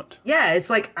you want. Yeah, it's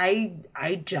like I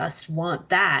just want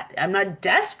that. I'm not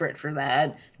desperate for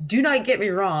that. Do not get me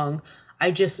wrong.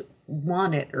 I just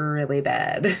want it really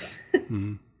bad.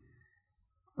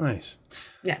 Nice.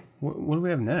 Yeah. What do we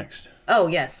have next? Oh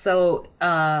yes. So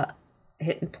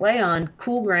hit and play on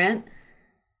Cool Grant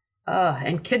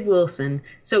and Kid Wilson.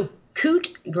 So Coot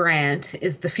Grant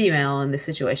is the female in this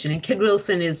situation, and Kid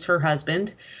Wilson is her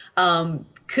husband.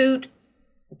 Coot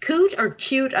or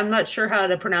cute, I'm not sure how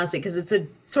to pronounce it because it's a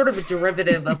sort of a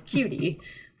derivative of cutie.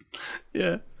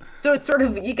 Yeah. So it's sort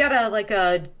of, you got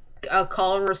a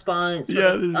call and response.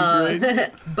 Yeah, this is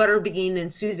great. Butterbean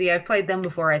and Susie. I've played them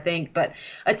before, I think, but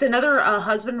it's another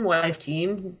husband and wife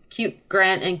team, Cute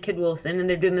Grant and Kid Wilson, and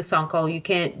they're doing the song called "You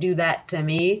Can't Do That to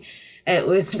Me." It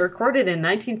was recorded in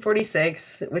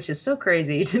 1946, which is so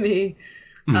crazy to me.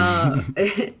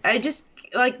 I just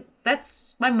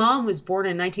that's, my mom was born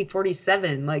in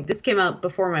 1947. Like, this came out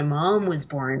before my mom was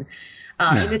born.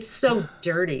 And it's so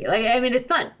dirty. Like, I mean, it's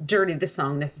not dirty, this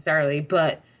song necessarily,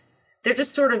 but they're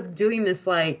just sort of doing this,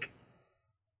 like,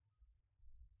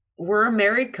 we're a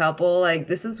married couple. Like,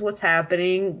 this is what's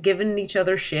happening, giving each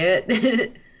other shit.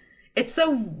 It's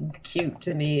so cute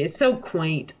to me. It's so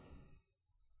quaint.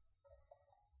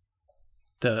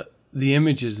 The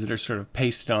images that are sort of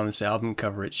pasted on this album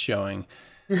cover, it's showing.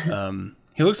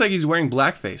 He looks like he's wearing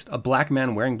blackface. A black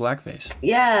man wearing blackface.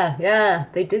 Yeah.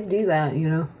 They did do that, you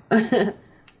know. But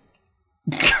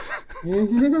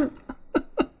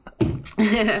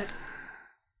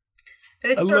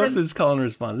it's I love this call and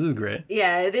response. This is great.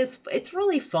 Yeah, it is. It's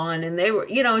really fun. And they were,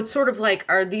 you know, it's sort of like,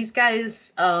 are these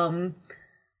guys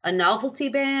a novelty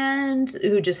band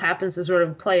who just happens to sort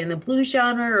of play in the blues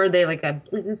genre? Or are they like a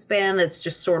blues band that's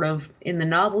just sort of in the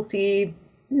novelty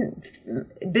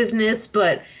business?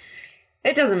 But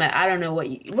it doesn't matter. I don't know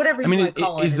whatever you want to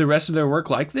call it. Is the rest of their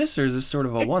work like this, or is this sort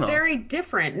of a one-off? It's very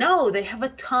different. No, they have a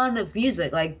ton of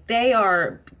music. Like, they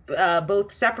are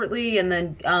both separately, and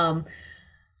then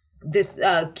this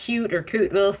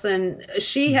Coot Wilson,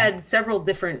 she had several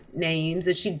different names,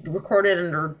 and she recorded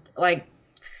under, like,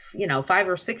 5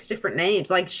 or 6 different names.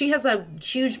 Like, she has a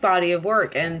huge body of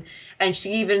work, and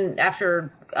she, even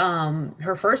after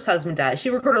her first husband died, she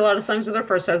recorded a lot of songs with her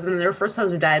first husband, and her first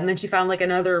husband died, and then she found like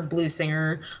another blues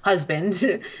singer husband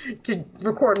to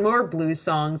record more blues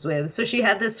songs with. So she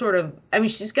had this sort of, I mean,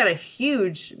 she's got a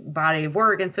huge body of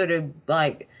work, and so did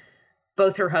like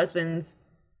both her husbands.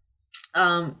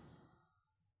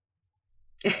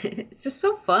 It's just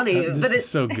so funny. This is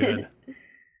so good.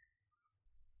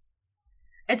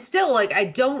 It's still, like,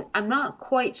 I'm not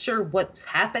quite sure what's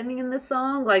happening in this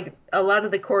song. Like, a lot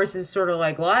of the chorus is sort of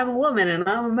like, well, I'm a woman and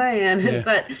I'm a man. Yeah.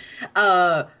 But,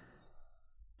 I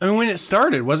mean, when it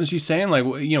started, wasn't she saying, like,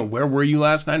 where were you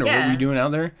last night, or what were you doing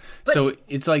out there? But, so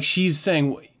it's like she's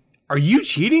saying, are you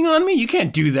cheating on me? You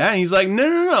can't do that. And he's like,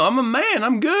 no, I'm a man.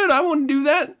 I'm good. I wouldn't do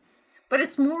that. But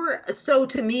it's more so,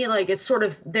 to me, like, it's sort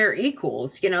of, they're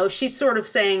equals, She's sort of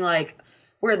saying, like,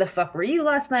 where the fuck were you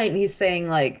last night? And he's saying,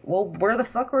 like, well, where the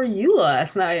fuck were you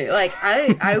last night? Like,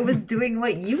 I was doing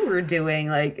what you were doing.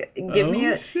 Like, give me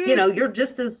a, shit. You're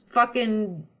just as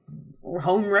fucking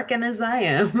home wrecking as I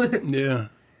am. Yeah.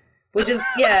 Which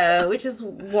is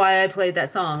why I played that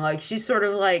song. Like, she's sort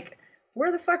of like,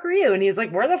 where the fuck were you? And he's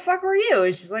like, where the fuck were you?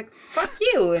 And she's like, fuck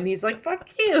you. And he's like, fuck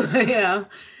you.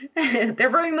 They're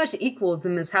very much equals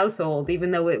in this household,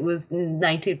 even though it was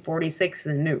 1946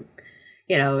 and new.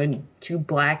 And 2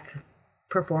 black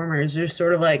performers are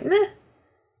sort of like, meh.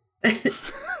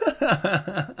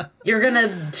 You're going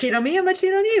to cheat on me, I'm going to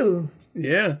cheat on you.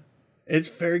 Yeah. It's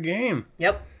fair game.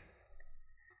 Yep.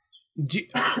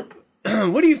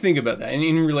 What do you think about that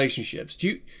in relationships?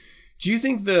 Do you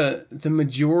think the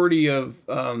majority of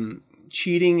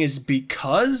cheating is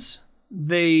because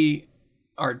they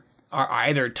are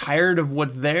either tired of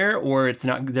what's there, or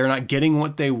they're not getting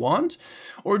what they want?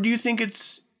 Or do you think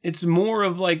it's more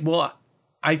of like, well,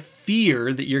 I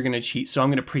fear that you're going to cheat, so I'm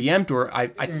going to preempt, or I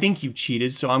think you've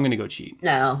cheated, so I'm going to go cheat?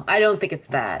 No, I don't think it's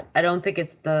that. I don't think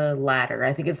it's the latter.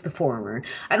 I think it's the former.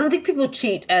 I don't think people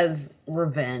cheat as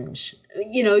revenge.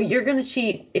 You're going to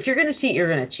cheat. If you're going to cheat, you're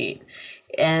going to cheat.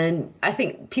 And I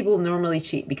think people normally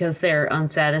cheat because they're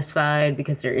unsatisfied,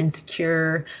 because they're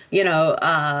insecure,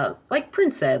 like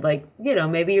Prince said, like,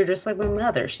 maybe you're just like my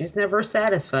mother. She's never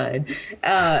satisfied.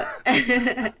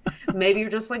 Maybe you're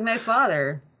just like my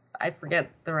father. I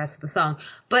forget the rest of the song.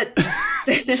 But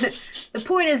the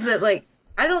point is that, like,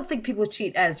 I don't think people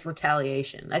cheat as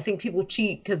retaliation. I think people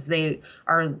cheat because they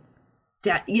are,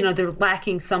 they're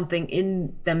lacking something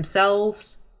in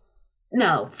themselves.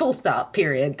 No, full stop,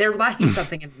 period. They're lacking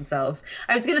something in themselves.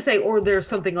 I was going to say, or there's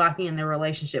something lacking in their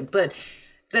relationship, but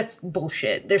that's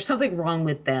bullshit. There's something wrong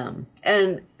with them.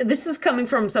 And this is coming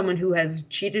from someone who has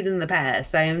cheated in the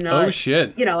past. I am not, oh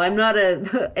shit. I'm not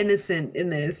innocent in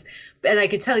this. And I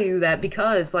can tell you that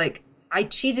because, like, I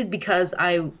cheated because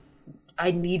I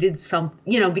needed some,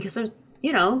 because I was,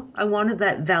 I wanted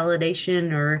that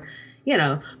validation or,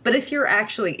 but if you're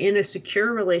actually in a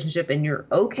secure relationship and you're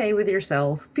okay with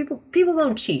yourself, people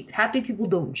don't cheat. Happy people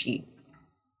don't cheat.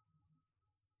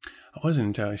 I wasn't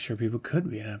entirely sure people could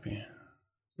be happy.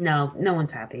 No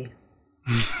one's happy.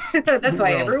 That's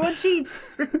why everyone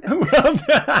cheats.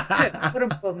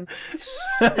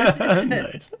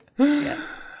 Nice. Yeah.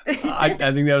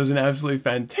 I think that was an absolutely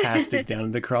fantastic Down to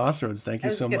the Crossroads. Thank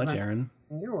you so much, Erin.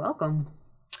 You're welcome.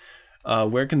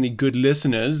 Where can the good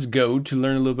listeners go to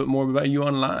learn a little bit more about you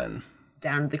online?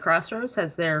 Down to the Crossroads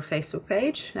has their Facebook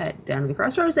page at Down to the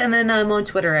Crossroads, and then I'm on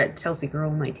Twitter at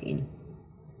ChelseaGirl19.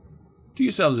 Do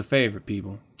yourselves a favor,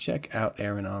 people. Check out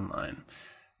Erin online.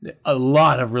 A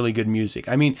lot of really good music.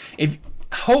 I mean,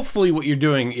 hopefully what you're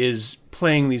doing is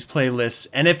playing these playlists,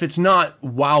 and if it's not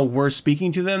while we're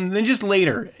speaking to them, then just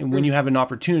later when you have an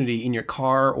opportunity in your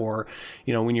car or,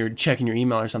 when you're checking your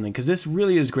email or something, because this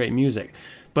really is great music.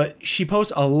 But she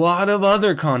posts a lot of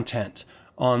other content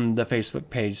on the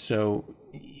Facebook page, so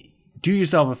do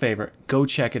yourself a favor. Go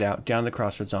check it out. Down the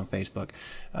Crossroads on Facebook.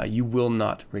 You will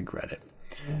not regret it.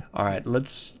 All right,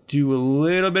 let's do a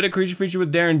little bit of Creature Feature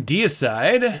with Darren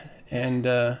Deicide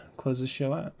and close this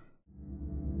show out.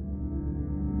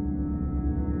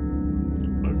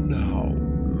 And now,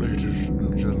 ladies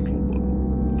and gentlemen,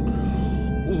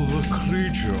 the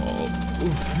Creature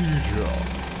Feature.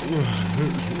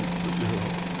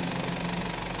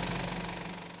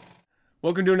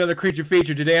 Welcome to another Creature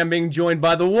Feature. Today I'm being joined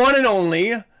by the one and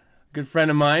only good friend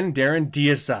of mine, Darren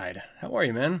Deicide. How are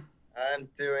you, man? I'm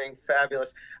doing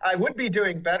fabulous. I would be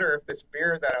doing better if this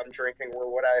beer that I'm drinking were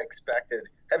what I expected.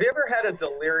 Have you ever had a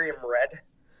Delirium Red?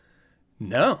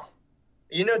 No.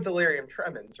 You know Delirium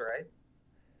Tremens, right?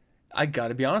 I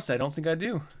gotta be honest, I don't think I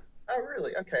do. Oh,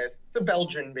 really? Okay. It's a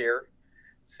Belgian beer.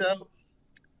 So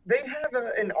they have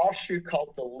an offshoot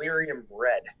called Delirium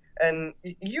Red. And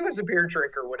you as a beer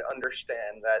drinker would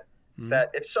understand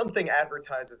that if something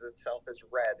advertises itself as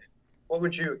red, what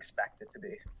would you expect it to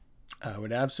be? I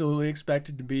would absolutely expect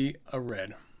it to be a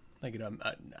red. Like an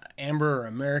amber or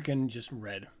American, just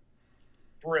red.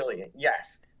 Brilliant.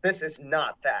 Yes. This is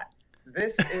not that.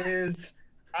 This is,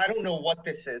 I don't know what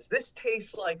this is. This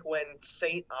tastes like when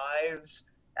St. Ives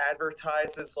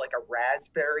advertises like a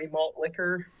raspberry malt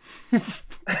liquor.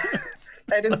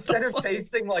 And instead of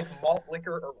tasting like malt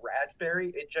liquor or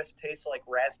raspberry, it just tastes like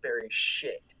raspberry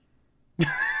shit.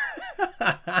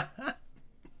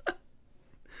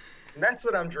 And that's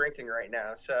what I'm drinking right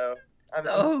now. So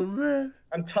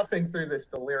I'm toughing through this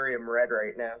Delirium Red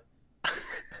right now.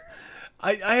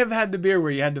 I have had the beer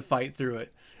where you had to fight through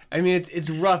it. I mean, it's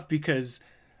rough because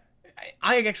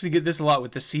I actually get this a lot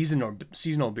with the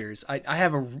seasonal beers.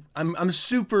 I'm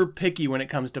super picky when it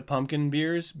comes to pumpkin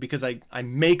beers because I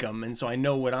make them, and so I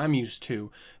know what I'm used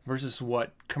to versus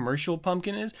what commercial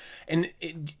pumpkin is. And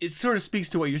it sort of speaks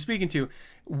to what you're speaking to,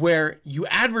 where you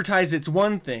advertise it's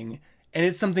one thing and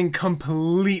it's something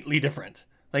completely different.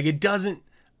 Like I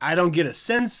don't get a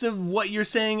sense of what you're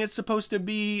saying it's supposed to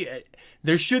be.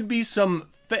 There should be some,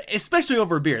 especially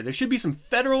over beer, there should be some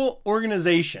federal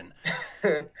organization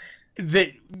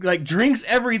that like drinks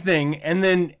everything and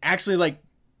then actually like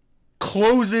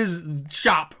closes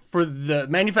shop for the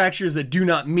manufacturers that do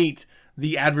not meet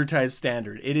the advertised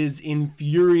standard. It is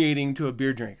infuriating to a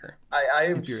beer drinker. I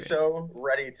am so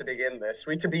ready to begin this.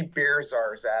 We could be beer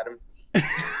czars, Adam.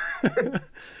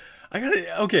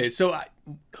 Okay, so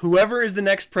whoever is the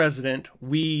next president,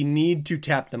 we need to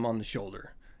tap them on the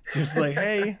shoulder. Just like,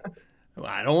 hey,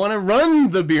 I don't want to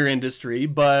run the beer industry,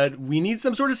 but we need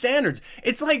some sort of standards.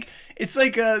 It's like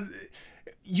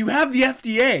you have the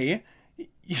FDA,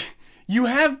 you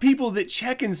have people that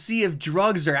check and see if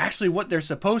drugs are actually what they're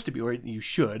supposed to be, or you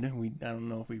should. I don't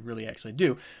know if we really actually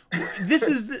do.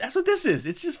 That's what this is.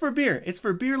 It's just for beer. It's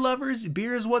for beer lovers.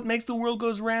 Beer is what makes the world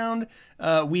goes round.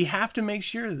 We have to make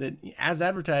sure that as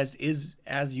advertised is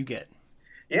as you get.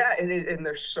 Yeah, and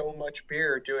there's so much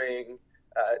beer doing,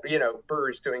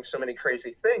 brewers doing so many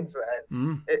crazy things that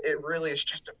it really is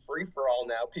just a free-for-all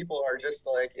now. People are just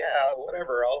like, yeah,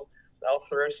 whatever, I'll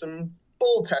throw some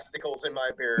bull testicles in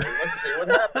my beer and let's see what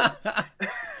happens.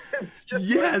 It's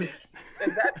just Yes.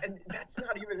 and that's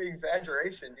not even an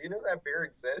exaggeration. Do you know that beer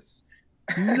exists?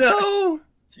 No.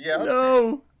 Yeah.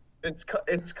 No.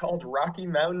 It's called Rocky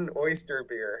Mountain Oyster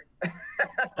Beer.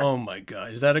 Oh my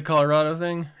God. Is that a Colorado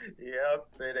thing? Yep,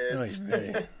 it is.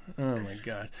 Oh my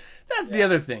God. That's the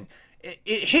other thing.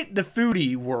 It hit the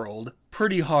foodie world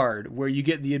pretty hard, where you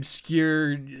get the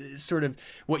obscure sort of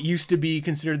what used to be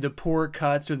considered the poor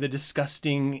cuts or the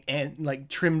disgusting and like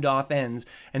trimmed off ends,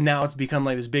 and now it's become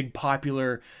like this big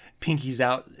popular pinkies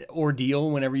out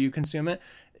ordeal whenever you consume it.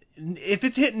 If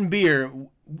it's hitting beer,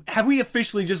 have we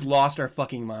officially just lost our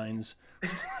fucking minds?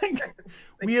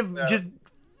 We have just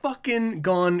fucking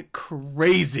gone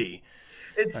crazy.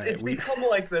 It's become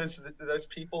like those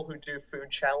people who do food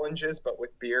challenges but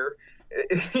with beer.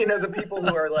 You know, the people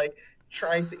who are like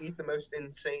trying to eat the most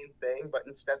insane thing, but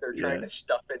instead they're trying to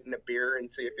stuff it in a beer and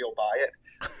see if you'll buy it.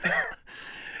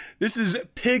 This is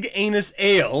pig anus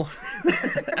ale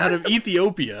out of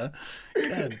Ethiopia.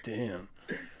 God damn.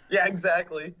 Yeah,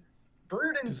 exactly.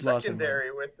 Brewed in Just lost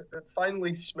secondary with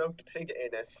finely smoked pig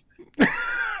anus.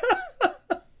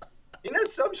 You know,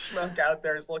 some schmuck out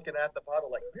there is looking at the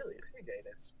bottle like, really, pig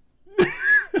anus?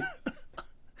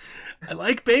 I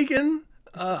like bacon.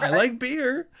 I like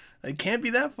beer. I can't be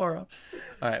that far off.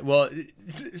 All right. Well,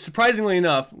 surprisingly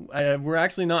enough, we're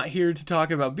actually not here to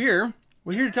talk about beer.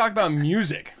 We're here to talk about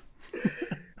music.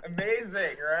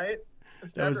 Amazing, right?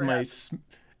 That was my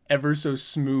ever so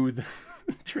smooth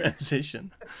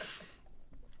transition.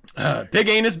 Pig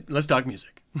anus. Let's talk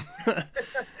music.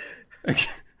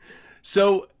 Okay.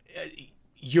 So,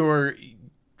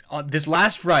 this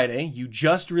last Friday, you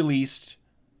just released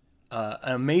an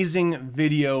amazing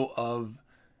video of.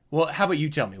 Well, how about you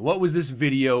tell me? What was this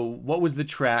video? What was the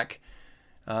track?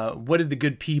 What did the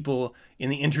good people in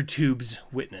the intertubes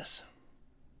witness?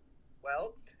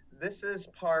 Well, this is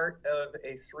part of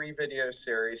a 3-video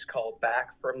series called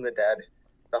Back from the Dead,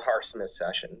 the Harsmith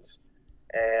Sessions.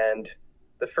 And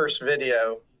the first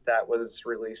video that was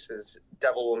released is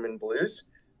Devil Woman Blues,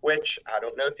 which I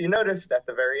don't know if you noticed at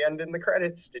the very end in the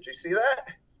credits. Did you see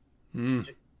that? You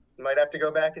might have to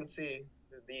go back and see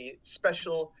the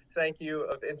special thank you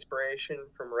of inspiration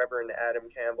from Reverend Adam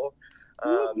Campbell.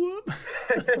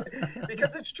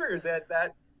 Because it's true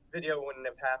that video wouldn't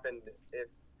have happened if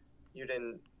you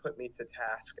didn't put me to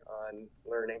task on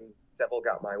learning Devil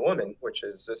Got My Woman, which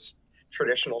is this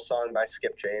traditional song by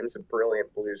Skip James, a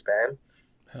brilliant blues band.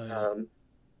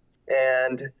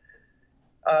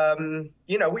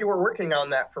 You know, we were working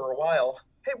on that for a while.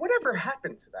 Hey, whatever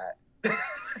happened to that?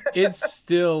 It's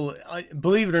still,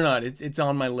 believe it or not, it's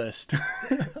on my list.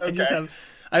 I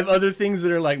have other things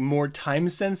that are like more time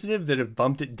sensitive that have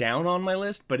bumped it down on my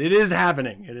list, but it is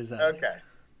happening. It is happening. Okay.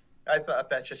 I thought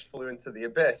that just flew into the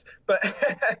abyss, but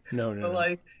no.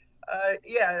 Like,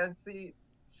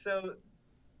 so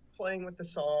playing with the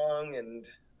song and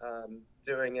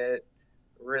doing it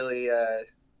really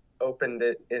opened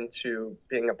it into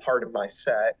being a part of my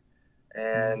set,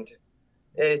 and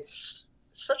it's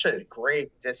such a great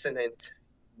dissonant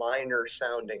minor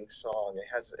sounding song.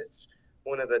 It's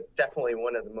definitely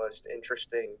one of the most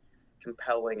interesting,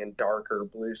 compelling, and darker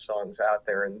blues songs out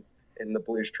there in the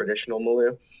blues traditional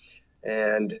milieu.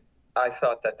 And I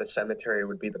thought that The Cemetery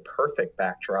would be the perfect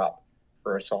backdrop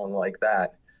for a song like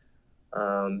that.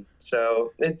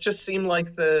 So it just seemed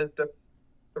like the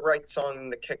right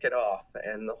song to kick it off.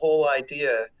 And the whole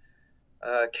idea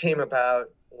came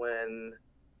about when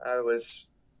I was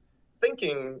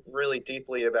thinking really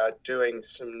deeply about doing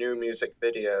some new music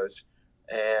videos.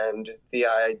 And the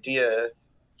idea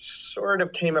sort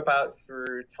of came about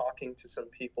through talking to some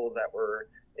people that were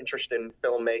interested in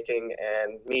filmmaking,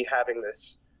 and me having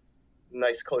this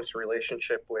nice close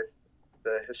relationship with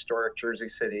the historic Jersey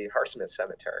City Harsmith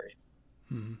Cemetery.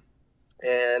 Mm-hmm.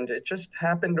 And it just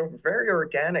happened very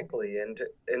organically, and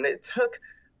it took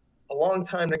a long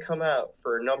time to come out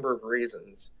for a number of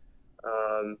reasons.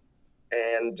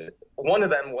 And one of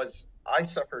them was I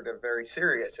suffered a very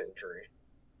serious injury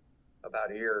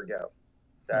about a year ago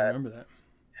I remember that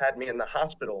had me in the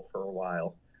hospital for a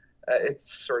while. It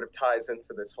sort of ties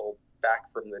into this whole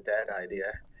back from the dead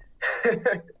idea.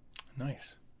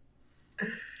 Nice.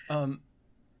 Well,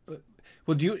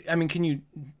 do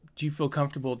you feel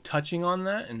comfortable touching on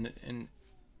that? And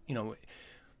you know,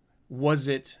 was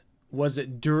it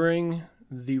during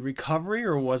the recovery,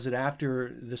 or was it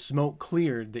after the smoke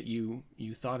cleared that you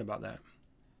thought about that?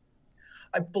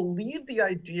 I believe the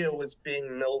idea was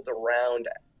being milled around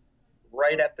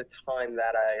right at the time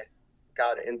that I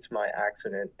got into my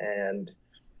accident, and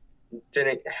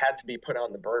had to be put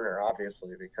on the burner,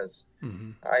 obviously, because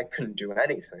I couldn't do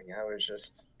anything. I was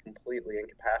just completely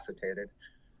incapacitated.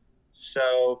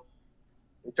 So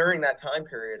during that time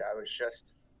period, I was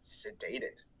just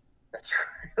sedated. That's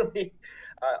really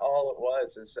all it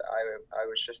was. Is I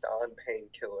was just on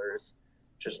painkillers,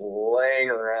 just laying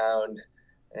around,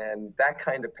 and that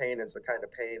kind of pain is the kind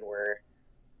of pain where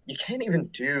you can't even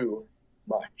do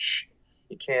much.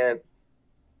 You can't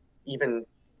even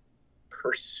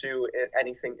pursue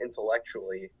anything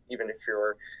intellectually, even if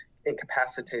you're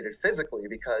incapacitated physically,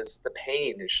 because the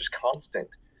pain is just constant.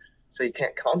 So you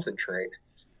can't concentrate.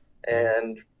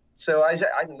 And so I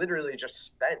literally just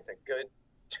spent a good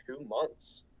 2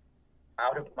 months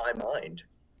out of my mind.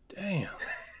 Damn.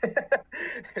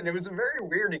 And it was a very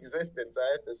weird existence,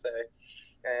 I have to say.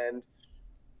 And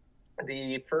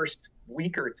the first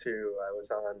week or two, I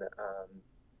was on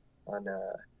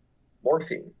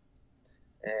morphine,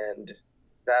 and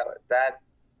that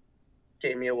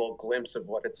gave me a little glimpse of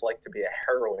what it's like to be a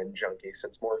heroin junkie,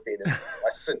 since morphine is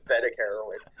a synthetic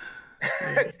heroin.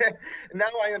 Now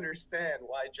I understand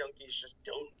why junkies just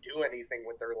don't do anything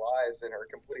with their lives and are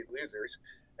complete losers.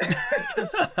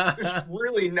 Because there's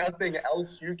really nothing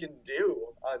else you can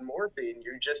do on morphine.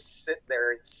 You just sit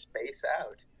there and space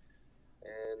out.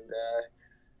 And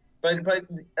but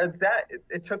that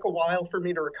it took a while for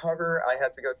me to recover. I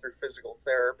had to go through physical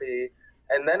therapy,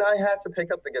 and then I had to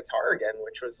pick up the guitar again,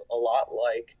 which was a lot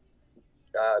like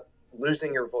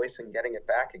losing your voice and getting it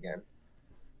back again.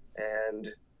 And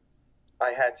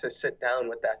I had to sit down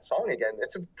with that song again.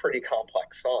 It's a pretty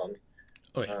complex song.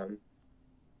 Oh, yeah.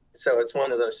 So it's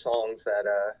one of those songs that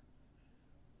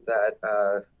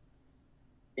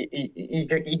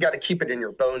you got to keep it in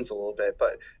your bones a little bit.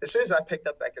 But as soon as I picked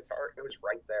up that guitar, it was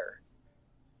right there.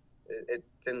 It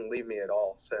didn't leave me at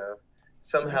all. So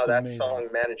somehow that song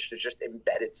managed to just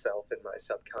embed itself in my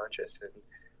subconscious, and it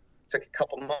took a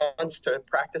couple months to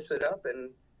practice it up, and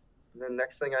the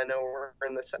next thing I know, we're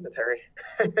in the cemetery.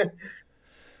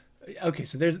 Okay,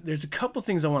 so there's a couple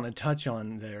things I want to touch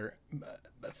on there.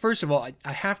 First of all,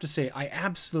 I have to say I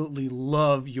absolutely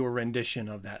love your rendition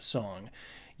of that song.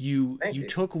 You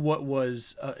took what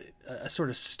was a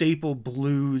sort of staple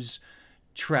blues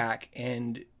track,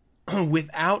 and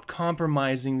without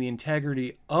compromising the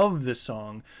integrity of the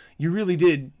song, you really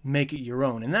did make it your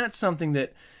own. And that's something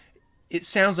that it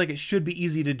sounds like it should be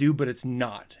easy to do, but it's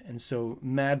not. And so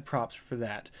mad props for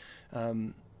that.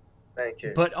 Thank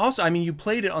you. But also, I mean, you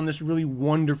played it on this really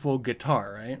wonderful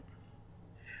guitar, right?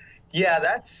 Yeah,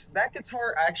 that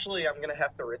guitar. Actually, I'm gonna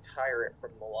have to retire it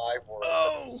from the live world.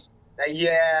 Oh.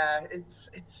 Yeah,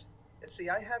 it's. See,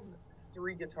 I have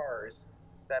 3 guitars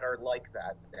that are like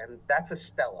that, and that's a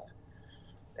Stella.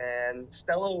 And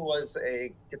Stella was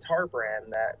a guitar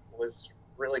brand that was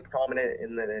really prominent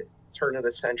in the turn of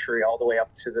the century, all the way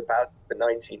up to about the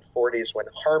 1940s, when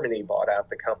Harmony bought out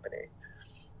the company.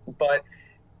 But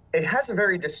it has a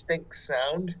very distinct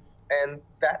sound, and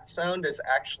that sound is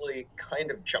actually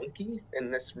kind of junky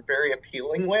in this very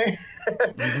appealing way.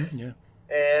 Yeah.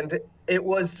 And it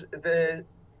was the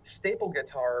staple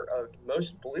guitar of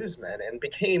most bluesmen, and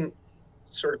became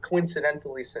sort of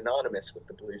coincidentally synonymous with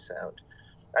the blues sound.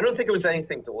 I don't think it was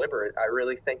anything deliberate. I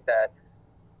really think that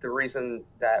the reason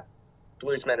that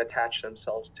bluesmen attached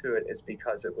themselves to it is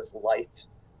because it was light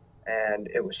and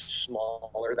it was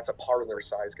smaller. That's a parlor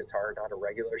size guitar, not a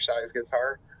regular size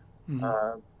guitar.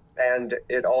 Mm-hmm. And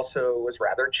it also was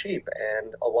rather cheap,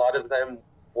 and a lot of them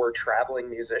were traveling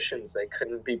musicians. They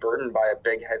couldn't be burdened by a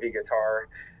big heavy guitar,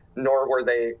 nor were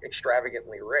they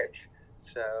extravagantly rich.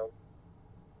 So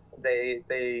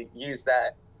they used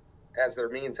that as their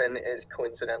means, and it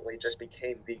coincidentally just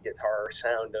became the guitar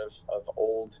sound of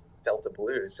old Delta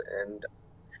blues. And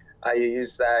I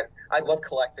use that. I love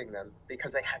collecting them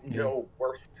because they have no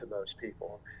worth to most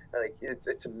people. Like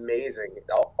it's amazing.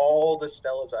 All the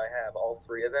Stellas I have, all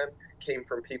 3 of them, came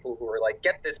from people who were like,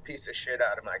 "Get this piece of shit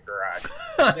out of my garage."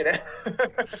 You know.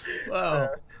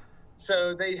 Wow.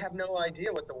 So they have no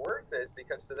idea what the worth is,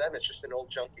 because to them it's just an old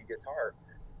junky guitar.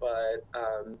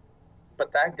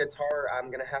 But that guitar, I'm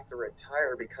gonna have to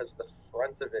retire because the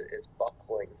front of it is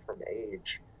buckling from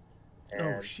age. And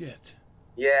oh shit.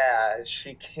 yeah,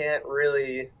 she can't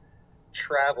really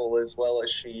travel as well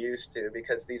as she used to,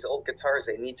 because these old guitars,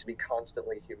 they need to be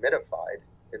constantly humidified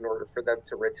in order for them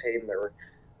to retain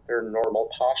their normal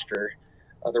posture.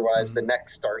 Otherwise, the neck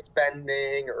starts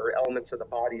bending, or elements of the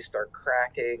body start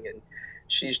cracking, and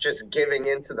she's just giving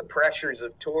into the pressures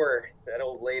of tour, that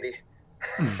old lady.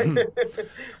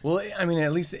 Well, I mean,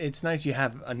 at least it's nice you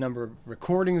have a number of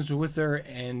recordings with her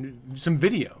and some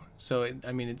video. So,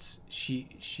 I mean,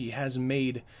 she has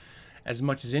made, as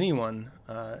much as anyone,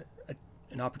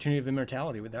 an opportunity of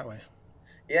immortality with that way.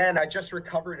 Yeah, and I just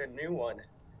recovered a new one.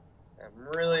 I'm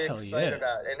really excited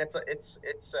about it, and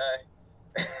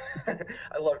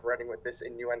I love running with this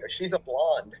innuendo. She's a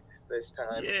blonde this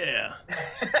time. Yeah.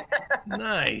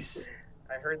 Nice.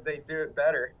 I heard they do it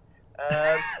better.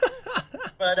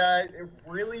 But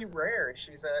really rare.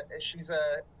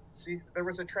 There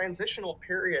was a transitional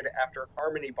period after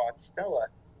Harmony bought Stella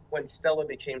when Stella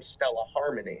became Stella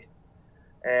Harmony.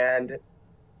 And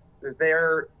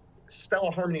their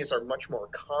Stella Harmonies are much more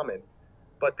common,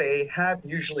 but they have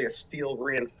usually a steel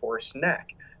reinforced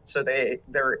neck. So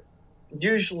they're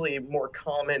usually more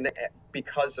common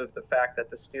because of the fact that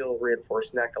the steel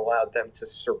reinforced neck allowed them to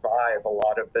survive a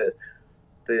lot of the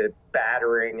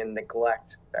battering and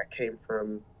neglect that came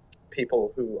from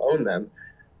people who own them.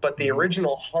 But the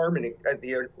original Harmony,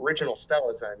 the original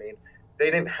Stellas, I mean, they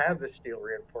didn't have the steel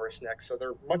reinforced neck, so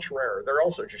they're much rarer. They're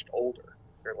also just older.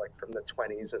 They're like from the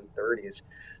 20s and 30s.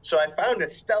 So I found a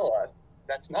Stella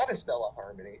that's not a Stella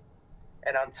Harmony,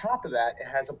 and on top of that, it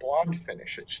has a blonde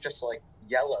finish. It's just like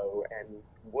yellow and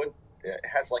wood. It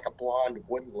has like a blonde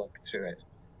wood look to it.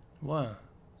 Wow.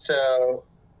 So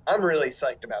I'm really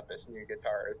psyched about this new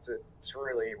guitar. It's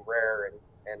really rare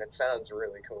and it sounds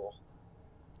really cool.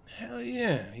 Hell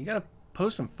yeah. You got to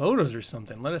post some photos or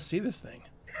something. Let us see this thing.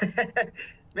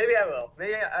 Maybe I will.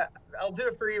 Maybe I'll do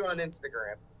it for you on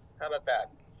Instagram. How about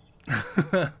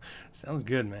that? Sounds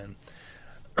good, man.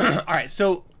 All right,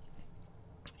 so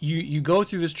you go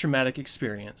through this traumatic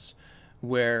experience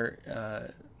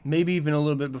where maybe even a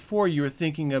little bit before you were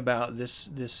thinking about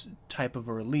this type of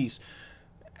a release.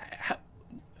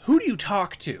 Who do you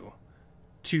talk to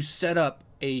set up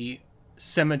a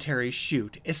cemetery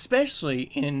shoot, especially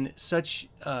in such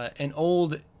an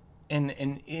old and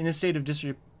in a state of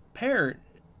disrepair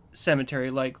cemetery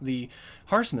like the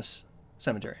Harsmas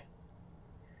Cemetery?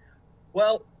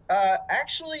 Well,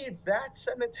 actually, that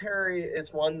cemetery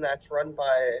is one that's run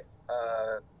by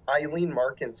Eileen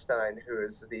Markenstein, who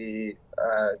is the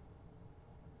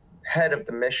head of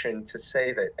the mission to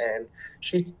save it. And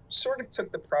she sort of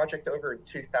took the project over in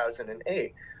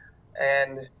 2008.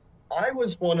 And I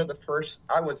was the first,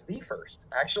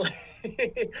 actually,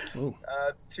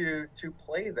 to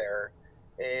play there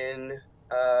in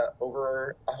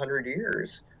over 100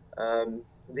 years.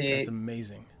 That's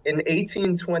amazing. In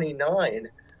 1829,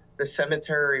 the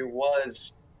cemetery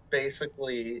was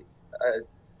basically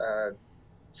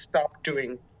stopped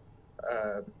doing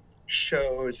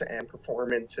shows and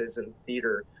performances and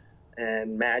theater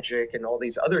and magic and all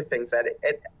these other things that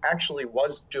it actually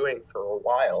was doing for a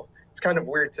while. It's kind of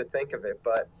weird to think of it,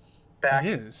 but back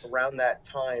around that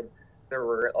time,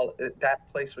 that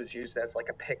place was used as like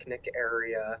a picnic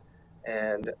area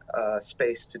and a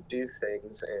space to do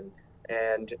things.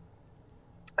 And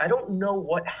I don't know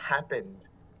what happened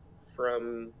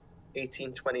from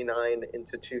 1829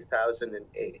 into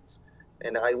 2008.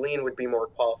 And Eileen would be more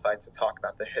qualified to talk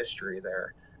about the history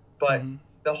there. But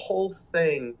the whole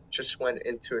thing just went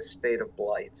into a state of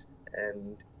blight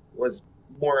and was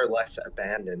more or less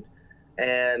abandoned.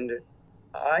 And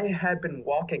I had been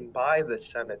walking by the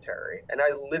cemetery, and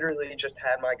I literally just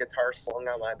had my guitar slung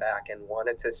on my back and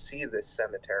wanted to see this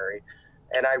cemetery.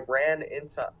 And I ran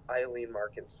into Eileen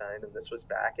Markenstein, and this was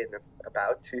back in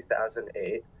about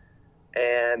 2008.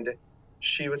 And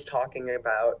she was talking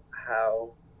about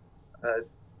how the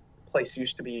place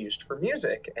used to be used for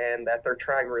music and that they're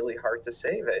trying really hard to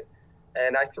save it.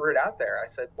 And I threw it out there. I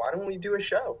said, why don't we do a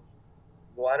show?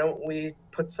 Why don't we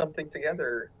put something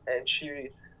together? And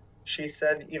she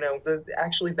said,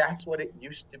 actually that's what it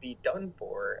used to be done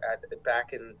for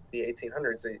back in the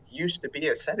 1800s. It used to be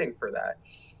a setting for that.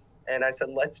 And I said,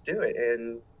 let's do it.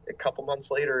 And a couple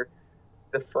months later,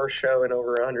 the first show in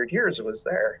over 100 years was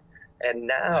there. And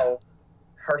now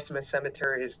Harsmas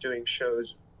Cemetery is doing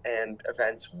shows and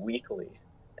events weekly.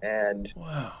 And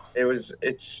wow,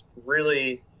 it's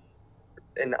really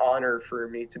an honor for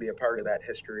me to be a part of that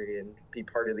history and be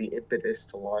part of the impetus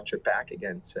to launch it back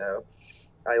again. So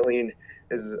Eileen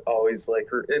is always like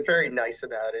very nice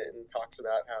about it and talks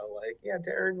about how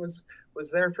Darren was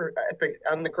there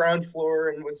on the ground floor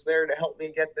and was there to help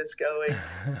me get this going.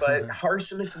 But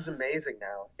Harsmas is amazing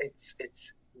now.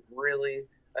 It's really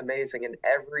amazing, and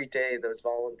every day those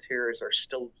volunteers are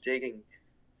still digging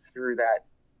through that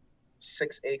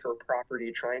 6-acre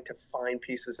property trying to find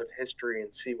pieces of history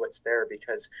and see what's there,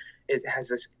 because it has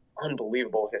this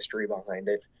unbelievable history behind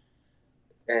it.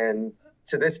 And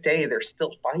to this day, they're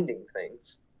still finding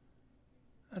things.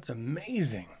 That's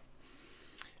amazing.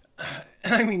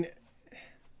 I mean,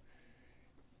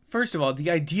 first of all, the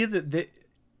idea that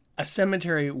a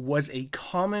cemetery was a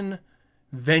common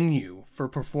venue for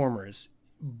performers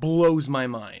blows my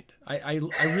mind. I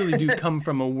really do come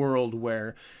from a world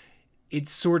where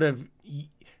it's sort of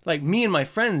like me and my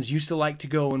friends used to like to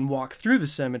go and walk through the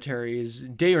cemeteries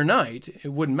day or night. It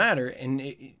wouldn't matter.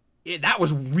 And that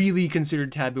was really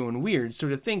considered taboo and weird. So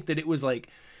to think that it was like,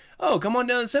 oh, come on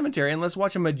down to the cemetery and let's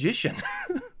watch a magician.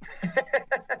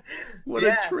 What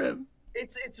a trip.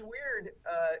 It's weird.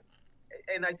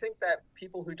 And I think that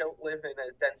people who don't live in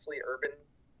a densely urban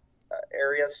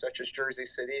area such as Jersey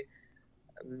City,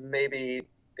 maybe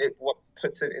what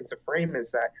puts it into frame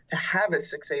is that to have a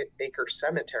 6-acre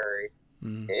cemetery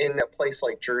in a place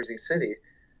like Jersey City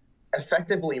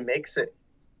effectively makes it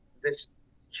this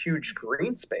huge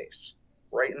green space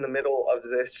right in the middle of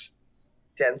this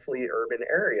densely urban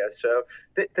area. So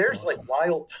there's like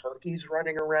wild turkeys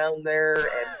running around there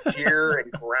and deer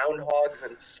and groundhogs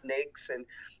and snakes. And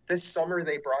this summer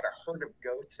they brought a herd of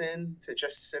goats in to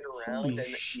just sit around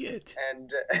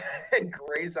and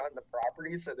graze on the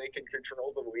property so they can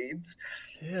control the weeds.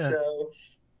 Yeah. So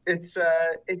it's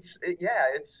a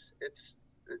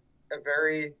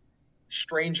very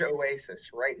strange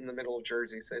oasis right in the middle of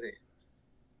Jersey City.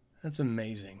 That's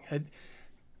amazing.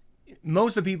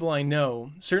 Most of the people I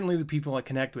know, certainly the people I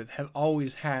connect with, have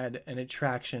always had an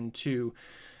attraction to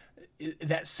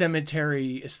that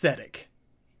cemetery aesthetic.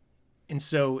 And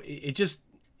so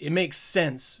it makes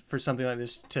sense for something like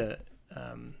this to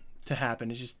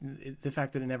happen. It's just the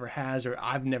fact that it never has, or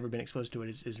I've never been exposed to it,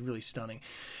 is really stunning.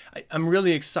 I'm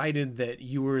really excited that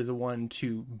you were the one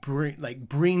to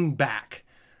bring back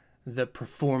the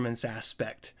performance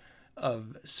aspect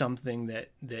of something that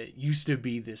used to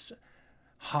be this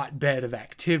hotbed of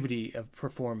activity of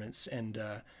performance, and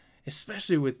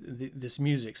especially with this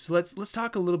music. So let's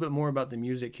talk a little bit more about the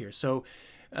music here. So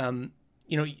on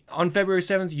February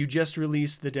 7th you just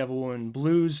released the Devil Woman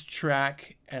Blues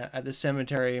track at the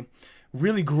cemetery.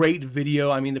 Really great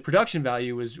video. I mean, the production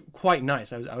value was quite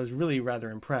nice. I was really rather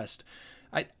impressed.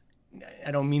 I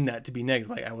don't mean that to be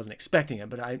negative, like I wasn't expecting it,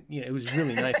 but it was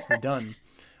really nicely done.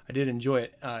 I did enjoy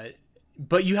it.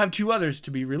 But you have 2 others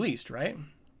to be released, right?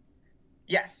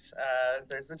 Yes,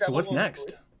 there's the Devil. So what's next?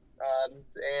 Blues.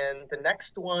 And the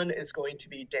next one is going to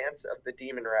be Dance of the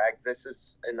Demon Rag. This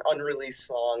is an unreleased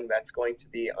song that's going to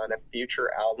be on a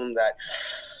future album that,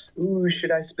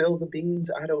 should I spill the beans?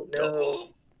 I don't know.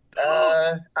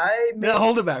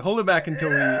 Hold it back until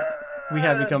we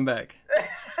have you come back.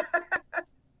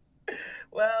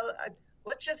 Well,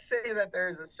 let's just say that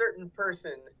there's a certain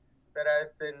person that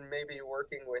I've been maybe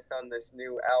working with on this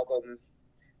new album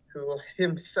who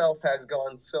himself has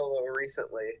gone solo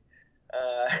recently.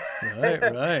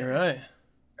 Right.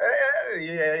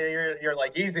 Yeah, you're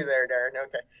like, easy there, Darren.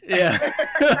 Okay. Yeah.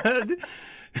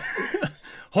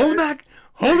 Hold it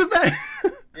back.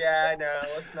 Yeah, I know.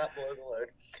 Let's not blow the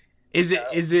load. Is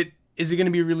it going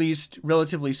to be released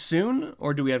relatively soon,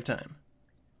 or do we have time?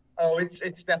 Oh,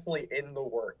 it's definitely in the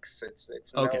works.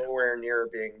 It's nowhere near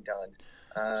being done.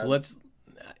 So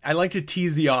I like to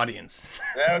tease the audience.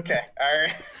 Okay, all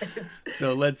right.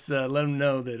 So let's let them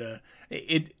know that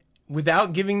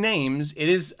without giving names, it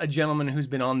is a gentleman who's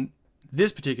been on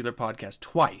this particular podcast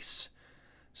twice.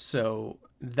 So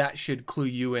that should clue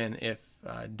you in if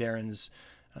Darren's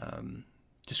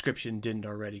description didn't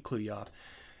already clue you off.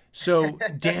 So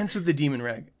Dance with the Demon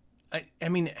Rag. I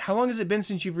mean, how long has it been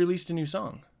since you've released a new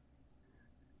song?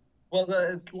 Well,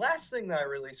 the last thing that I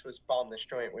released was Bomb This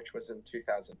Joint, which was in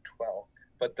 2012.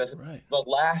 But the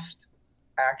last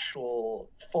actual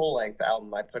full-length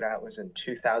album I put out was in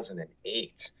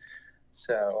 2008.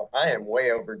 So I am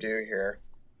way overdue here.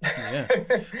 Yeah.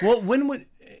 Well,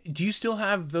 do you still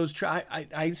have those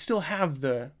I still have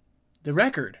the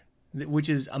record, which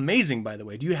is amazing, by the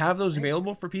way. Do you have those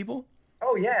available for people?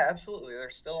 Oh yeah, absolutely. They're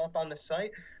still up on the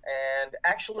site. And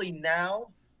actually now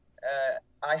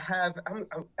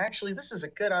actually, this is a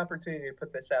good opportunity to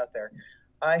put this out there.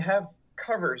 I have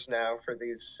covers now for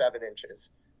these 7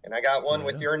 inches, and I got one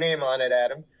with your name on it,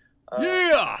 Adam.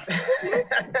 Yeah.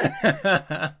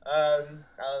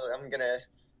 I'm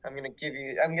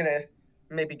gonna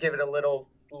maybe give it a little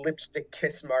lipstick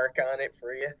kiss mark on it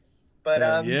for you.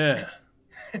 But yeah.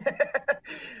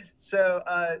 So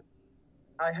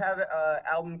I have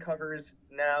album covers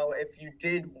now. If you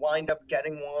did wind up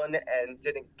getting one and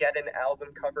didn't get an album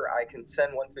cover, I can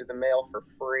send one through the mail for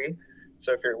free.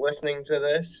 So if you're listening to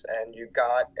this and you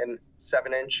got a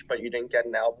 7-inch but you didn't get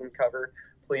an album cover,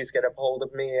 please get a hold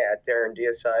of me at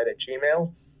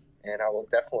darrendeicide@gmail.com, and I will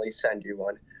definitely send you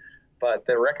one. But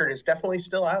the record is definitely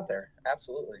still out there.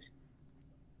 Absolutely.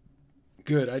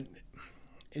 Good.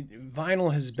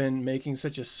 Vinyl has been making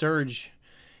such a surge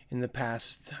in the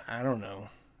past, I don't know,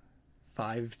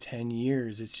 5-10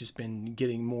 years, it's just been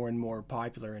getting more and more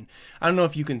popular. And I don't know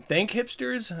if you can thank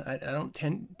hipsters. I don't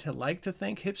tend to like to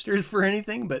thank hipsters for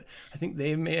anything, but I think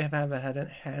they may have had a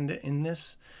hand in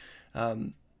this.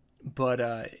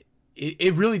 But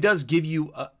it really does give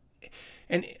you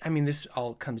and I mean, this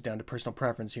all comes down to personal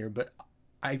preference here, but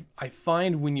I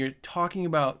find when you're talking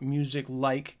about music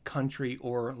like country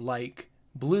or like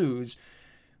blues,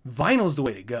 vinyl's the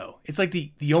way to go. It's like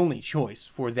the only choice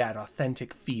for that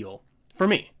authentic feel for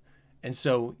me. And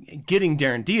so getting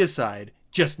Darren Deicide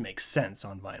just makes sense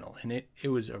on vinyl. And it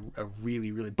was a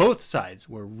really, really, both sides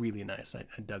were really nice. I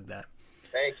dug that.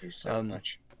 Thank you so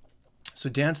much. So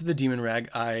Dance of the Demon Rag,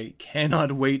 I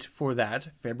cannot wait for that,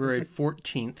 February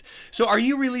 14th. So are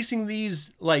you releasing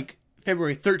these like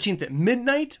February 13th at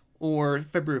midnight or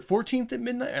February 14th at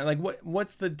midnight? Or like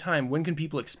what's the time? When can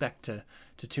people expect to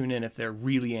tune in if they're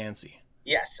really antsy?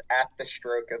 Yes, at the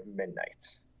stroke of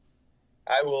midnight.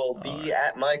 I will be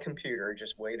at my computer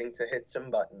just waiting to hit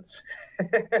some buttons.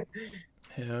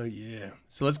 Hell yeah.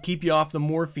 So let's keep you off the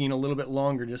morphine a little bit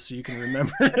longer just so you can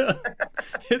remember to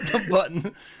hit the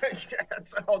button.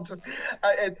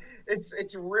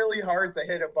 It's really hard to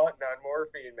hit a button on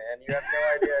morphine, man. You have no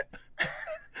idea.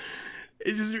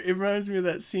 It reminds me of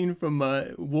that scene from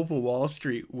Wolf of Wall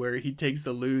Street where he takes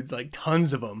the ludes, like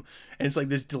tons of them, and it's like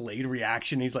this delayed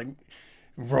reaction. He's like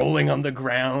rolling on the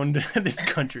ground at this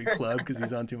country club because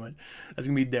he's on too much. That's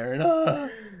going to be Darren. All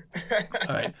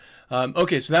right.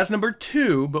 Okay, so that's number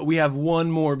 2, but we have one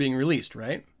more being released,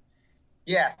 right?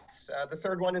 Yes. The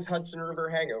third one is Hudson River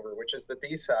Hangover, which is the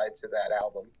B-side to that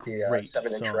album, the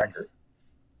 7-inch record.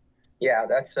 Yeah,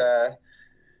 that's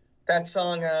that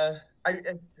song.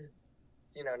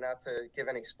 Not to give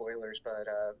any spoilers, but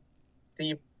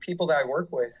the people that I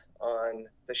work with on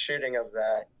the shooting of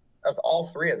all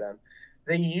 3 of them,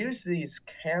 they use these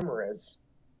cameras,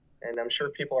 and I'm sure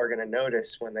people are going to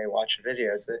notice when they watch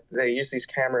videos that they use these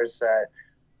cameras that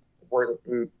were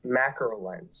macro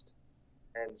lensed.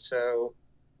 And so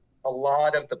a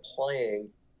lot of the playing,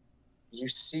 you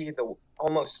see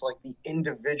almost like the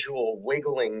individual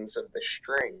wigglings of the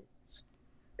strings.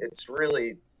 It's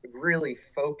really, really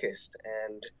focused.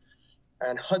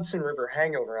 And Hudson River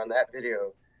Hangover on that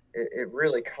video, it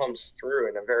really comes through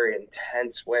in a very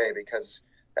intense way because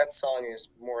that song is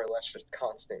more or less just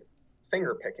constant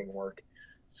finger picking work.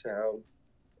 So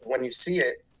when you see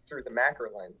it through the macro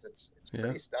lens, it's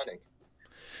pretty stunning.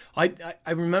 I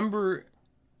remember,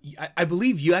 I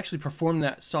believe you actually performed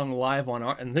that song live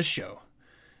on this show.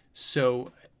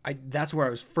 So that's where I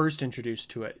was first introduced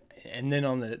to it. And then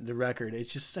on the record,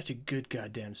 it's just such a good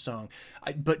goddamn song.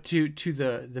 But to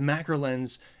the macro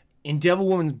lens in Devil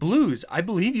Woman's Blues, I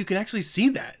believe you can actually see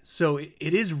that. So it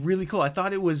is really cool. I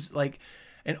thought it was like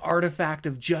an artifact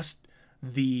of just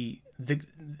the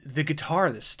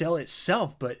guitar, the Stella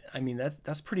itself, but I mean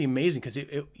that's pretty amazing because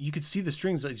you could see the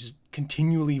strings like just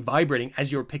continually vibrating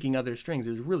as you were picking other strings. It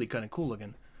was really kind of cool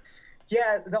looking.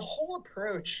 Yeah, the whole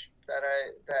approach that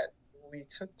we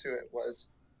took to it was,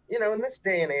 in this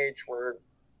day and age where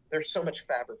there's so much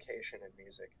fabrication in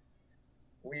music,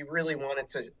 we really wanted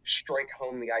to strike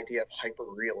home the idea of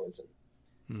hyper-realism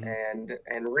and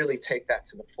really take that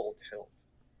to the full tilt.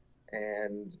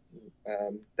 And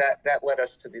that led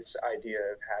us to this idea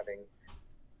of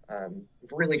having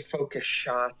really focused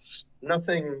shots,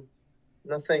 nothing,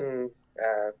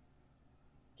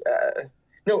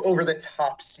 no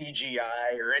over-the-top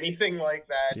CGI or anything like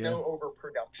that, no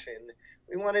overproduction.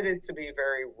 We wanted it to be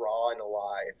very raw and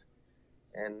alive,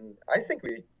 and I think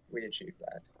we achieved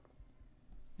that.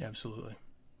 Absolutely.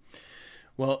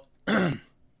 Well,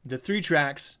 the 3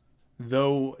 tracks,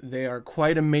 though they are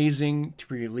quite amazing to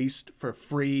be released for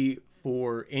free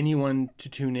for anyone to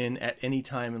tune in at any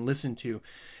time and listen to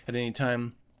at any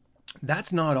time,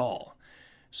 that's not all.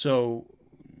 So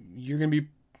you're going to be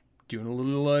doing a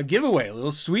little giveaway, a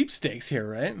little sweepstakes here,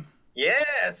 right?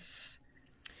 Yes!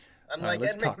 I'm like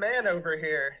Ed talk. McMahon over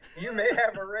here. You may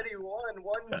have already won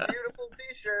one beautiful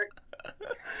t-shirt.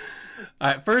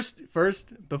 All right,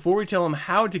 first, before we tell them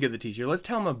how to get the t-shirt, let's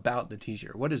tell them about the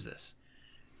t-shirt. What is this?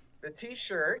 The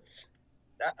t-shirt,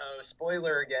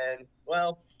 spoiler again.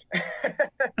 Well,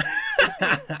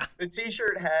 the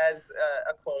t-shirt has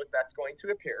a quote that's going to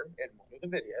appear in one of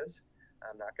the videos.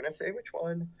 I'm not going to say which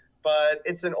one, but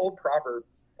it's an old proverb.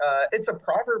 It's a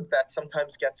proverb that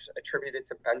sometimes gets attributed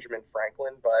to Benjamin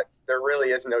Franklin, but there really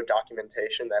is no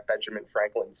documentation that Benjamin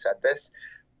Franklin said this.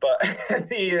 But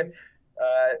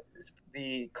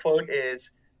the quote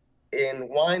is, "In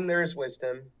wine there's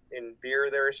wisdom, in beer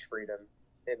there's freedom,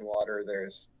 in water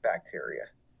there's bacteria."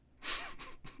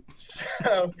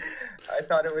 So I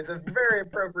thought it was a very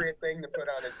appropriate thing to put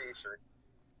on a t-shirt.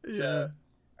 Yeah.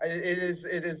 It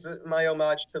is my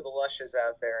homage to the Lushes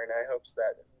out there, and I hopes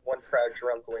that one proud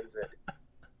drunk wins it.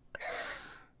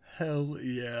 Hell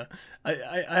yeah.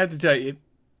 I have to tell you,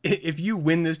 if you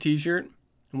win this t-shirt,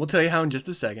 and we'll tell you how in just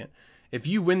a second, if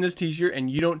you win this t-shirt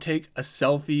and you don't take a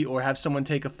selfie or have someone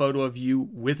take a photo of you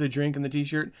with a drink in the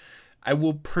t-shirt, I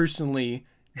will personally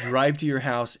drive to your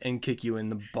house and kick you in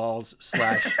the balls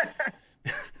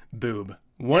 / boob.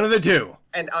 One of the two.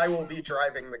 And I will be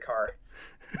driving the car.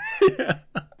 Yeah.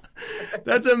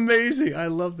 That's amazing. I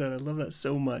love that. I love that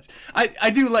so much. I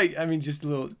do like, I mean, just a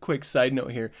little quick side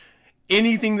note here.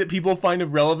 Anything that people find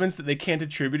of relevance that they can't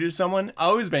attribute to someone,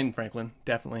 always Ben Franklin,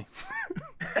 definitely.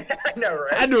 I know,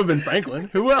 right? Had to have been Franklin.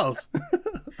 Who else?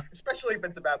 Especially if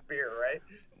it's about beer, right?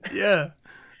 Yeah.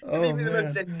 Maybe the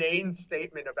most inane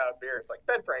statement about beer. It's like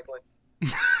Ben Franklin.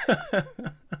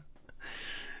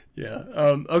 Yeah.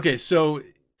 Okay. So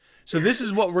this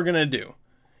is what we're gonna do.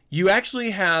 You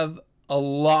actually have a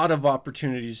lot of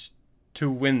opportunities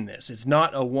to win this. It's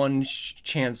not a one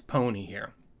chance pony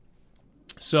here.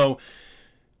 So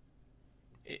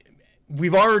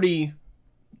we've already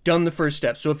done the first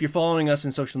step. So if you're following us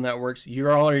in social networks,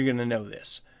 you're already going to know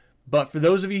this. But for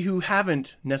those of you who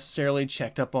haven't necessarily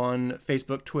checked up on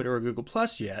Facebook, Twitter, or Google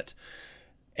Plus yet,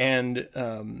 and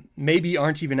maybe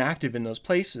aren't even active in those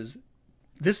places,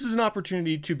 this is an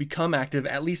opportunity to become active,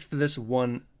 at least for this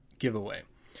one giveaway.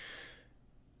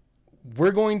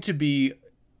 We're going to be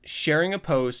sharing a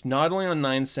post not only on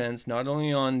 9 Cents, not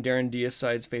only on Darren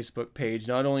Deicide's Facebook page,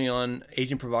 not only on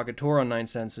Agent Provocateur on 9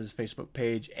 Cents' Facebook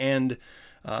page, and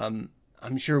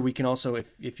I'm sure we can also,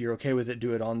 if you're okay with it,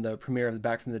 do it on the premiere of the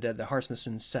Back from the Dead, the Harsmith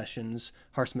Sessions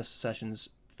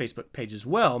Facebook page as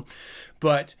well.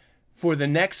 But for the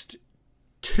next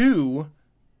 2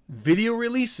 video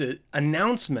release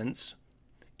announcements,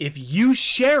 if you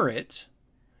share it,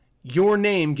 your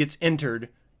name gets entered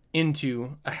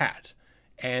into a hat.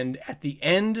 And at the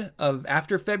end of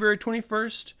after February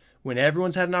 21st, when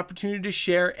everyone's had an opportunity to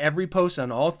share every post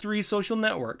on all 3 social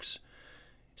networks,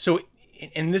 so,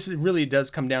 and this really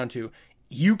does come down to,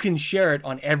 you can share it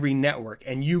on every network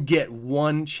and you get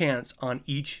one chance on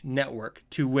each network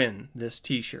to win this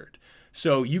t-shirt.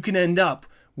 So you can end up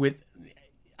with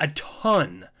a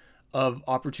ton of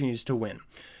opportunities to win.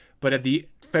 But at the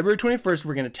February 21st,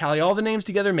 we're going to tally all the names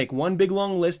together, make one big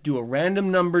long list, do a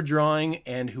random number drawing,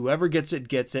 and whoever gets it,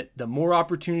 gets it. The more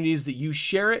opportunities that you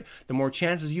share it, the more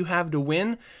chances you have to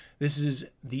win. This is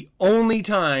the only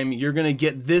time you're going to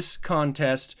get this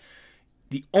contest,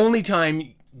 the only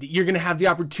time that you're going to have the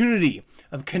opportunity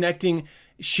of connecting,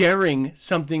 sharing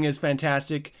something as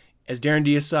fantastic as Darren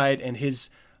Deicide and his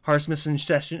Harsmith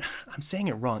Sessions. I'm saying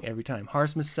it wrong every time.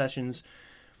 Harsmith Sessions.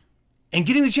 And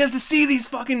getting the chance to see these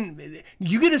fucking...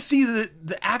 You get to see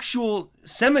the actual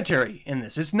cemetery in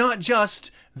this. It's not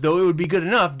just, though it would be good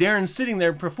enough, Darren's sitting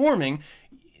there performing.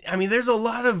 I mean, there's a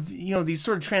lot of, these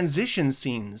sort of transition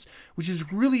scenes, which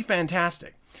is really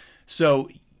fantastic. So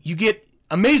you get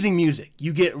amazing music.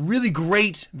 You get really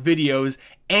great videos,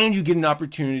 and you get an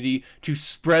opportunity to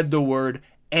spread the word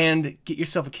and get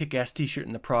yourself a kick-ass t-shirt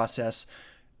in the process.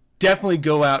 Definitely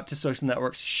go out to social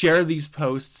networks, share these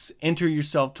posts, enter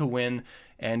yourself to win,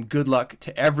 and good luck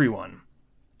to everyone.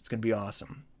 It's going to be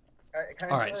awesome.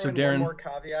 All right, so Darren, one more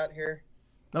caveat here.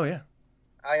 Oh, yeah.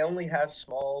 I only have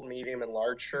small, medium, and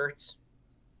large shirts,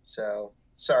 so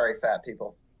sorry, fat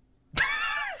people.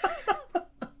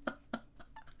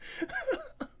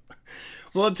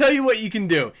 Well, I'll tell you what you can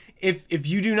do. If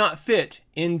you do not fit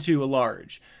into a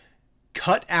large,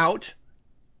 cut out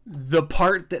the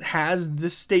part that has the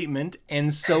statement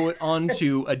and sew it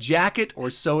onto a jacket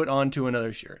or sew it onto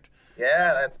another shirt.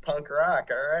 Yeah, that's punk rock.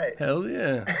 All right. Hell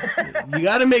yeah. You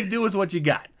got to make do with what you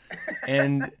got.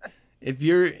 And if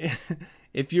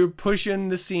you're pushing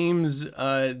the seams,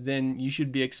 then you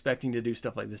should be expecting to do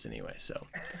stuff like this anyway. So,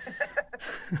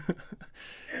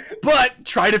 but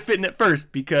try to fit in it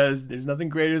first, because there's nothing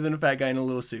greater than a fat guy in a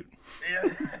little suit. Yeah,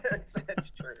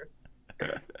 that's true.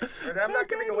 But I'm not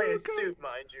giving away a suit,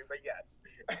 mind you, but yes.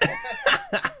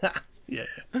 Yeah.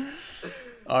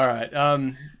 All right.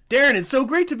 Darren, it's so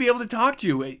great to be able to talk to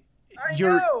you. I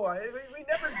know. We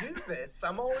never do this.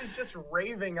 I'm always just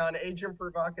raving on Agent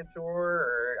Provocateur,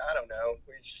 or I don't know.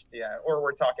 Or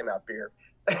we're talking about beer.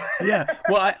 Yeah.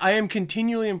 Well, I am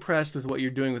continually impressed with what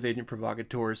you're doing with Agent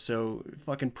Provocateur, so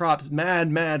fucking props.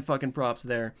 Mad fucking props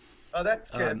there. Oh,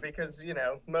 that's good, because,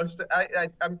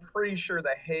 I'm pretty sure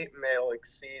the hate mail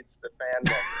exceeds the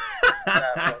fandom.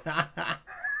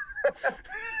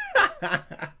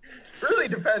 Really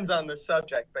depends on the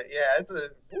subject, but yeah,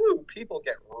 people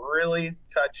get really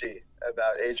touchy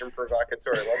about Agent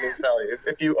Provocateur, let me tell you.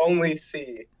 If you only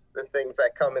see the things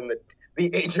that come in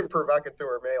the Agent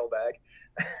Provocateur mailbag.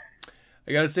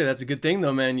 I gotta say, that's a good thing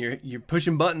though, man. You're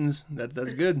pushing buttons.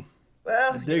 That's good.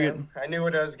 Well, I dig it. I knew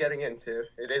what I was getting into.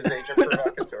 It is Agent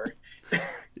Provocateur.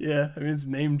 Yeah, I mean, it's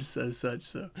named as such,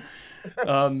 so.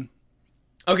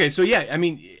 Okay, so yeah, I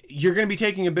mean, you're going to be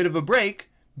taking a bit of a break,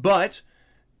 but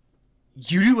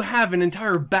you do have an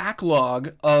entire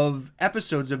backlog of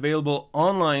episodes available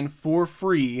online for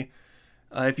free.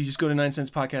 If you just go to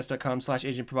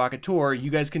 9centspodcast.com/Agent Provocateur,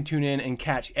 you guys can tune in and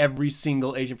catch every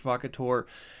single Agent Provocateur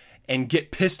and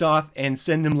get pissed off and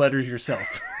send them letters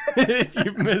yourself if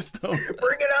you've missed them.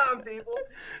 Bring it on, people.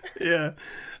 Yeah.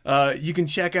 You can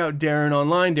check out Darren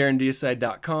online,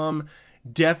 DarrenDeicide.com.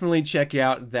 Definitely check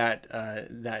out that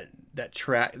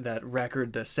track, that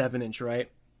record, the 7-inch,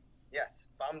 right? Yes,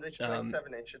 Bomb the Joint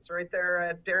 7-inch. It's right there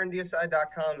at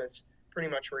DarrenDeicide.com. Is pretty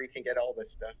much where you can get all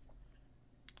this stuff.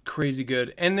 Crazy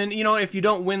good. And then, if you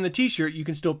don't win the t-shirt, you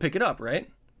can still pick it up, right?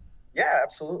 Yeah,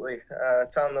 absolutely.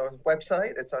 It's on the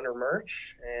website. It's under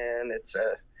merch, and it's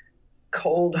a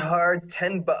cold hard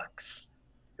 $10.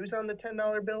 Who's on the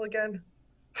 $10 bill again?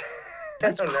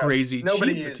 That's crazy.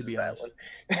 Nobody cheap, uses to be that one.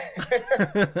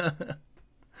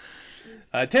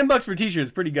 $10 for t-shirts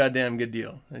is pretty goddamn good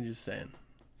deal. I'm just saying.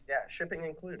 Yeah, shipping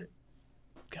included.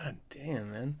 God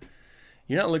damn, man.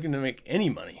 You're not looking to make any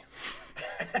money.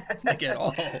 Like at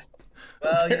all.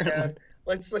 Well,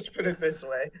 let's put it this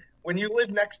way. When you live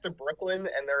next to Brooklyn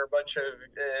and there are a bunch of,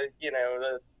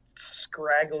 the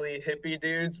scraggly hippie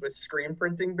dudes with screen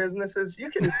printing businesses,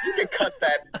 you can cut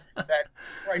that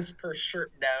price per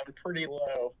shirt down pretty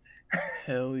low.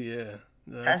 Hell yeah.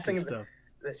 That's Passing the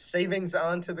savings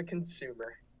on to the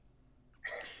consumer.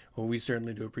 Well, we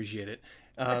certainly do appreciate it.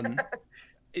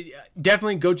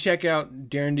 Definitely go check out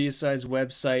Darren Deicide's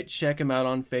website. Check him out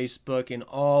on Facebook and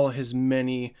all his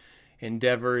many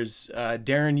endeavors.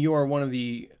 Darren, you are one of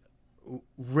the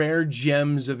rare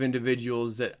gems of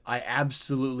individuals that I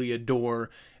absolutely adore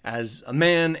as a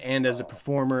man and as a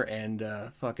performer.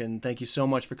 And fucking thank you so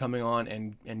much for coming on,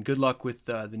 and good luck with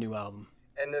the new album.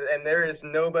 And there is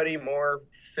nobody more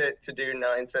fit to do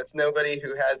 9 Cents. Nobody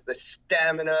who has the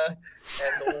stamina and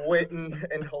the wit and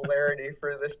hilarity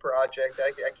for this project.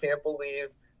 I can't believe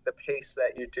the pace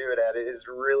that you do it at. It is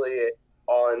really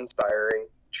awe-inspiring.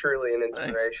 Truly an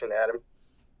inspiration, Thanks. Adam.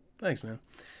 Thanks, man.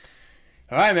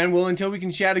 All right, man. Well, until we can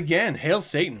chat again, hail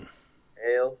Satan.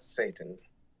 Hail Satan.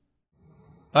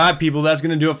 All right, people, that's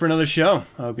going to do it for another show.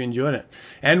 I hope you enjoyed it.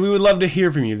 And we would love to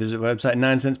hear from you. Visit the website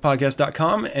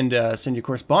 9centspodcast.com and send your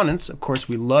correspondence. Of course,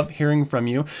 we love hearing from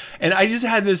you. And I just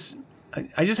had this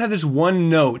one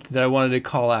note that I wanted to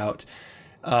call out.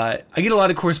 I get a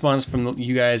lot of correspondence from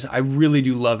you guys. I really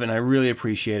do love it, and I really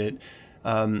appreciate it.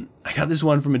 I got this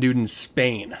one from a dude in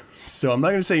Spain. So I'm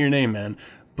not going to say your name, man,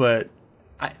 but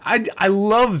I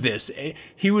love this.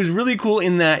 He was really cool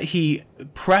in that he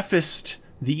prefaced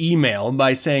the email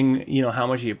by saying, how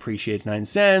much he appreciates 9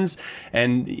 Cents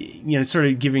and, sort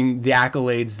of giving the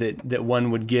accolades that one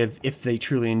would give if they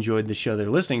truly enjoyed the show they're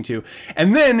listening to.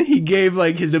 And then he gave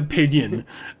his opinion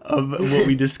of what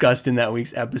we discussed in that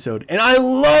week's episode. And I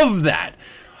love that.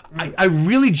 I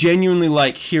really genuinely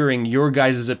like hearing your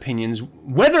guys' opinions,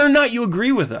 whether or not you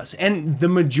agree with us. And the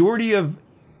majority of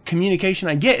communication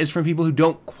I get is from people who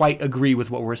don't quite agree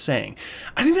with what we're saying.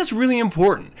 I think that's really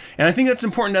important. And I think that's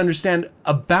important to understand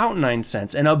about 9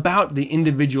 Cents and about the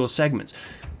individual segments.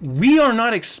 We are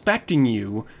not expecting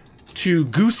you to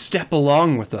goose step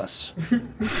along with us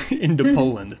into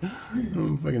Poland.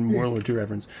 Oh, fucking World War II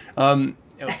reference.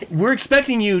 We're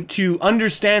expecting you to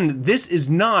understand this is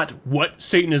not What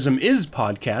Satanism Is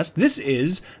podcast. This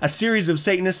is a series of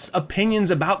Satanists'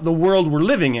 opinions about the world we're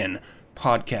living in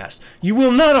podcast. You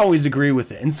will not always agree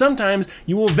with it, and sometimes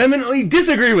you will vehemently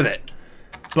disagree with it.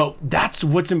 But that's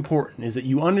what's important, is that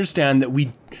you understand that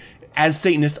we, as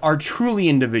Satanists, are truly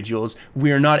individuals.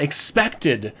 We are not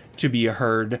expected to be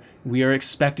heard. We are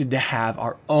expected to have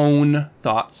our own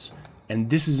thoughts,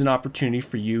 and this is an opportunity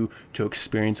for you to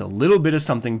experience a little bit of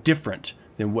something different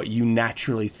than what you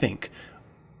naturally think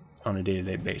on a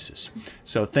day-to-day basis.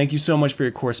 So thank you so much for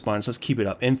your correspondence. Let's keep it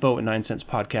up.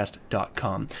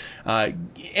 info@9centspodcast.com.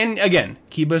 And again,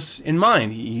 keep us in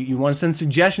mind. You want to send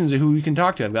suggestions of who we can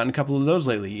talk to. I've gotten a couple of those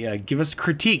lately. Give us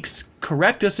critiques.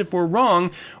 Correct us if we're wrong,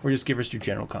 or just give us your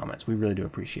general comments. We really do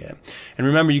appreciate it. And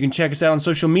remember, you can check us out on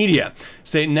social media.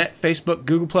 SatanNet, Facebook,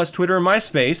 Google+, Twitter, and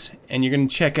MySpace. And you're going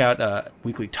to check out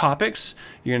weekly topics.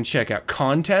 You're going to check out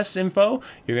contests info.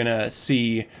 You're going to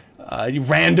see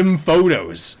random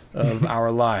photos of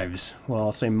our lives. Well,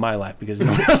 I'll say my life because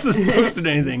no one else has posted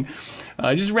anything.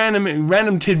 Just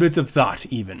random tidbits of thought,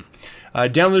 even.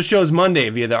 Download the shows Monday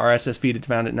via the RSS feed. It's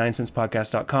found at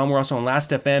 9centspodcast.com. We're also on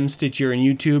Last.fm, Stitcher, and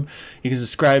YouTube. You can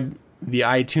subscribe via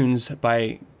iTunes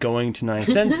by going to 9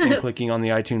 cents and clicking on the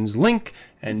iTunes link.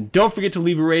 And don't forget to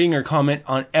leave a rating or comment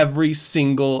on every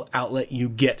single outlet you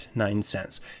get 9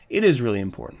 cents. It is really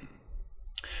important.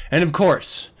 And of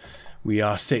course, we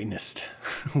are Satanist.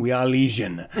 We are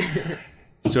Legion.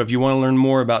 So if you want to learn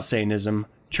more about Satanism,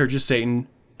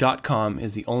 churchofsatan.com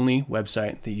is the only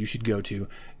website that you should go to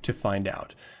find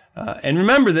out. And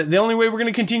remember that the only way we're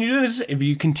going to continue to do this is if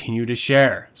you continue to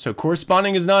share. So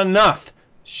corresponding is not enough.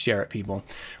 Share it, people.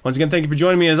 Once again, thank you for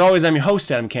joining me. As always, I'm your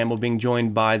host, Adam Campbell, being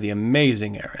joined by the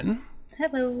amazing Erin.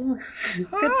 Hello.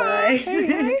 Goodbye.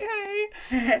 Hey.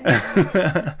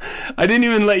 I didn't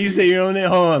even let you say your own name.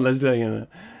 Hold on, let's do it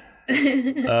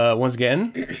again. Once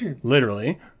again,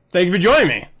 literally, thank you for joining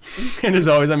me. And as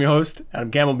always, I'm your host, Adam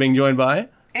Campbell, being joined by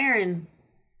Erin.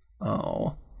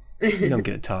 Oh, you don't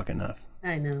get to talk enough.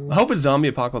 I know. I hope a zombie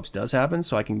apocalypse does happen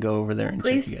so I can go over there and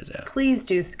check you guys out. Please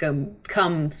do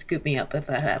come scoop me up if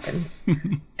that happens.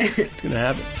 It's going to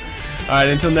happen. All right,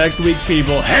 until next week,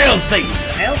 people, hail Satan!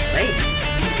 Hail Satan!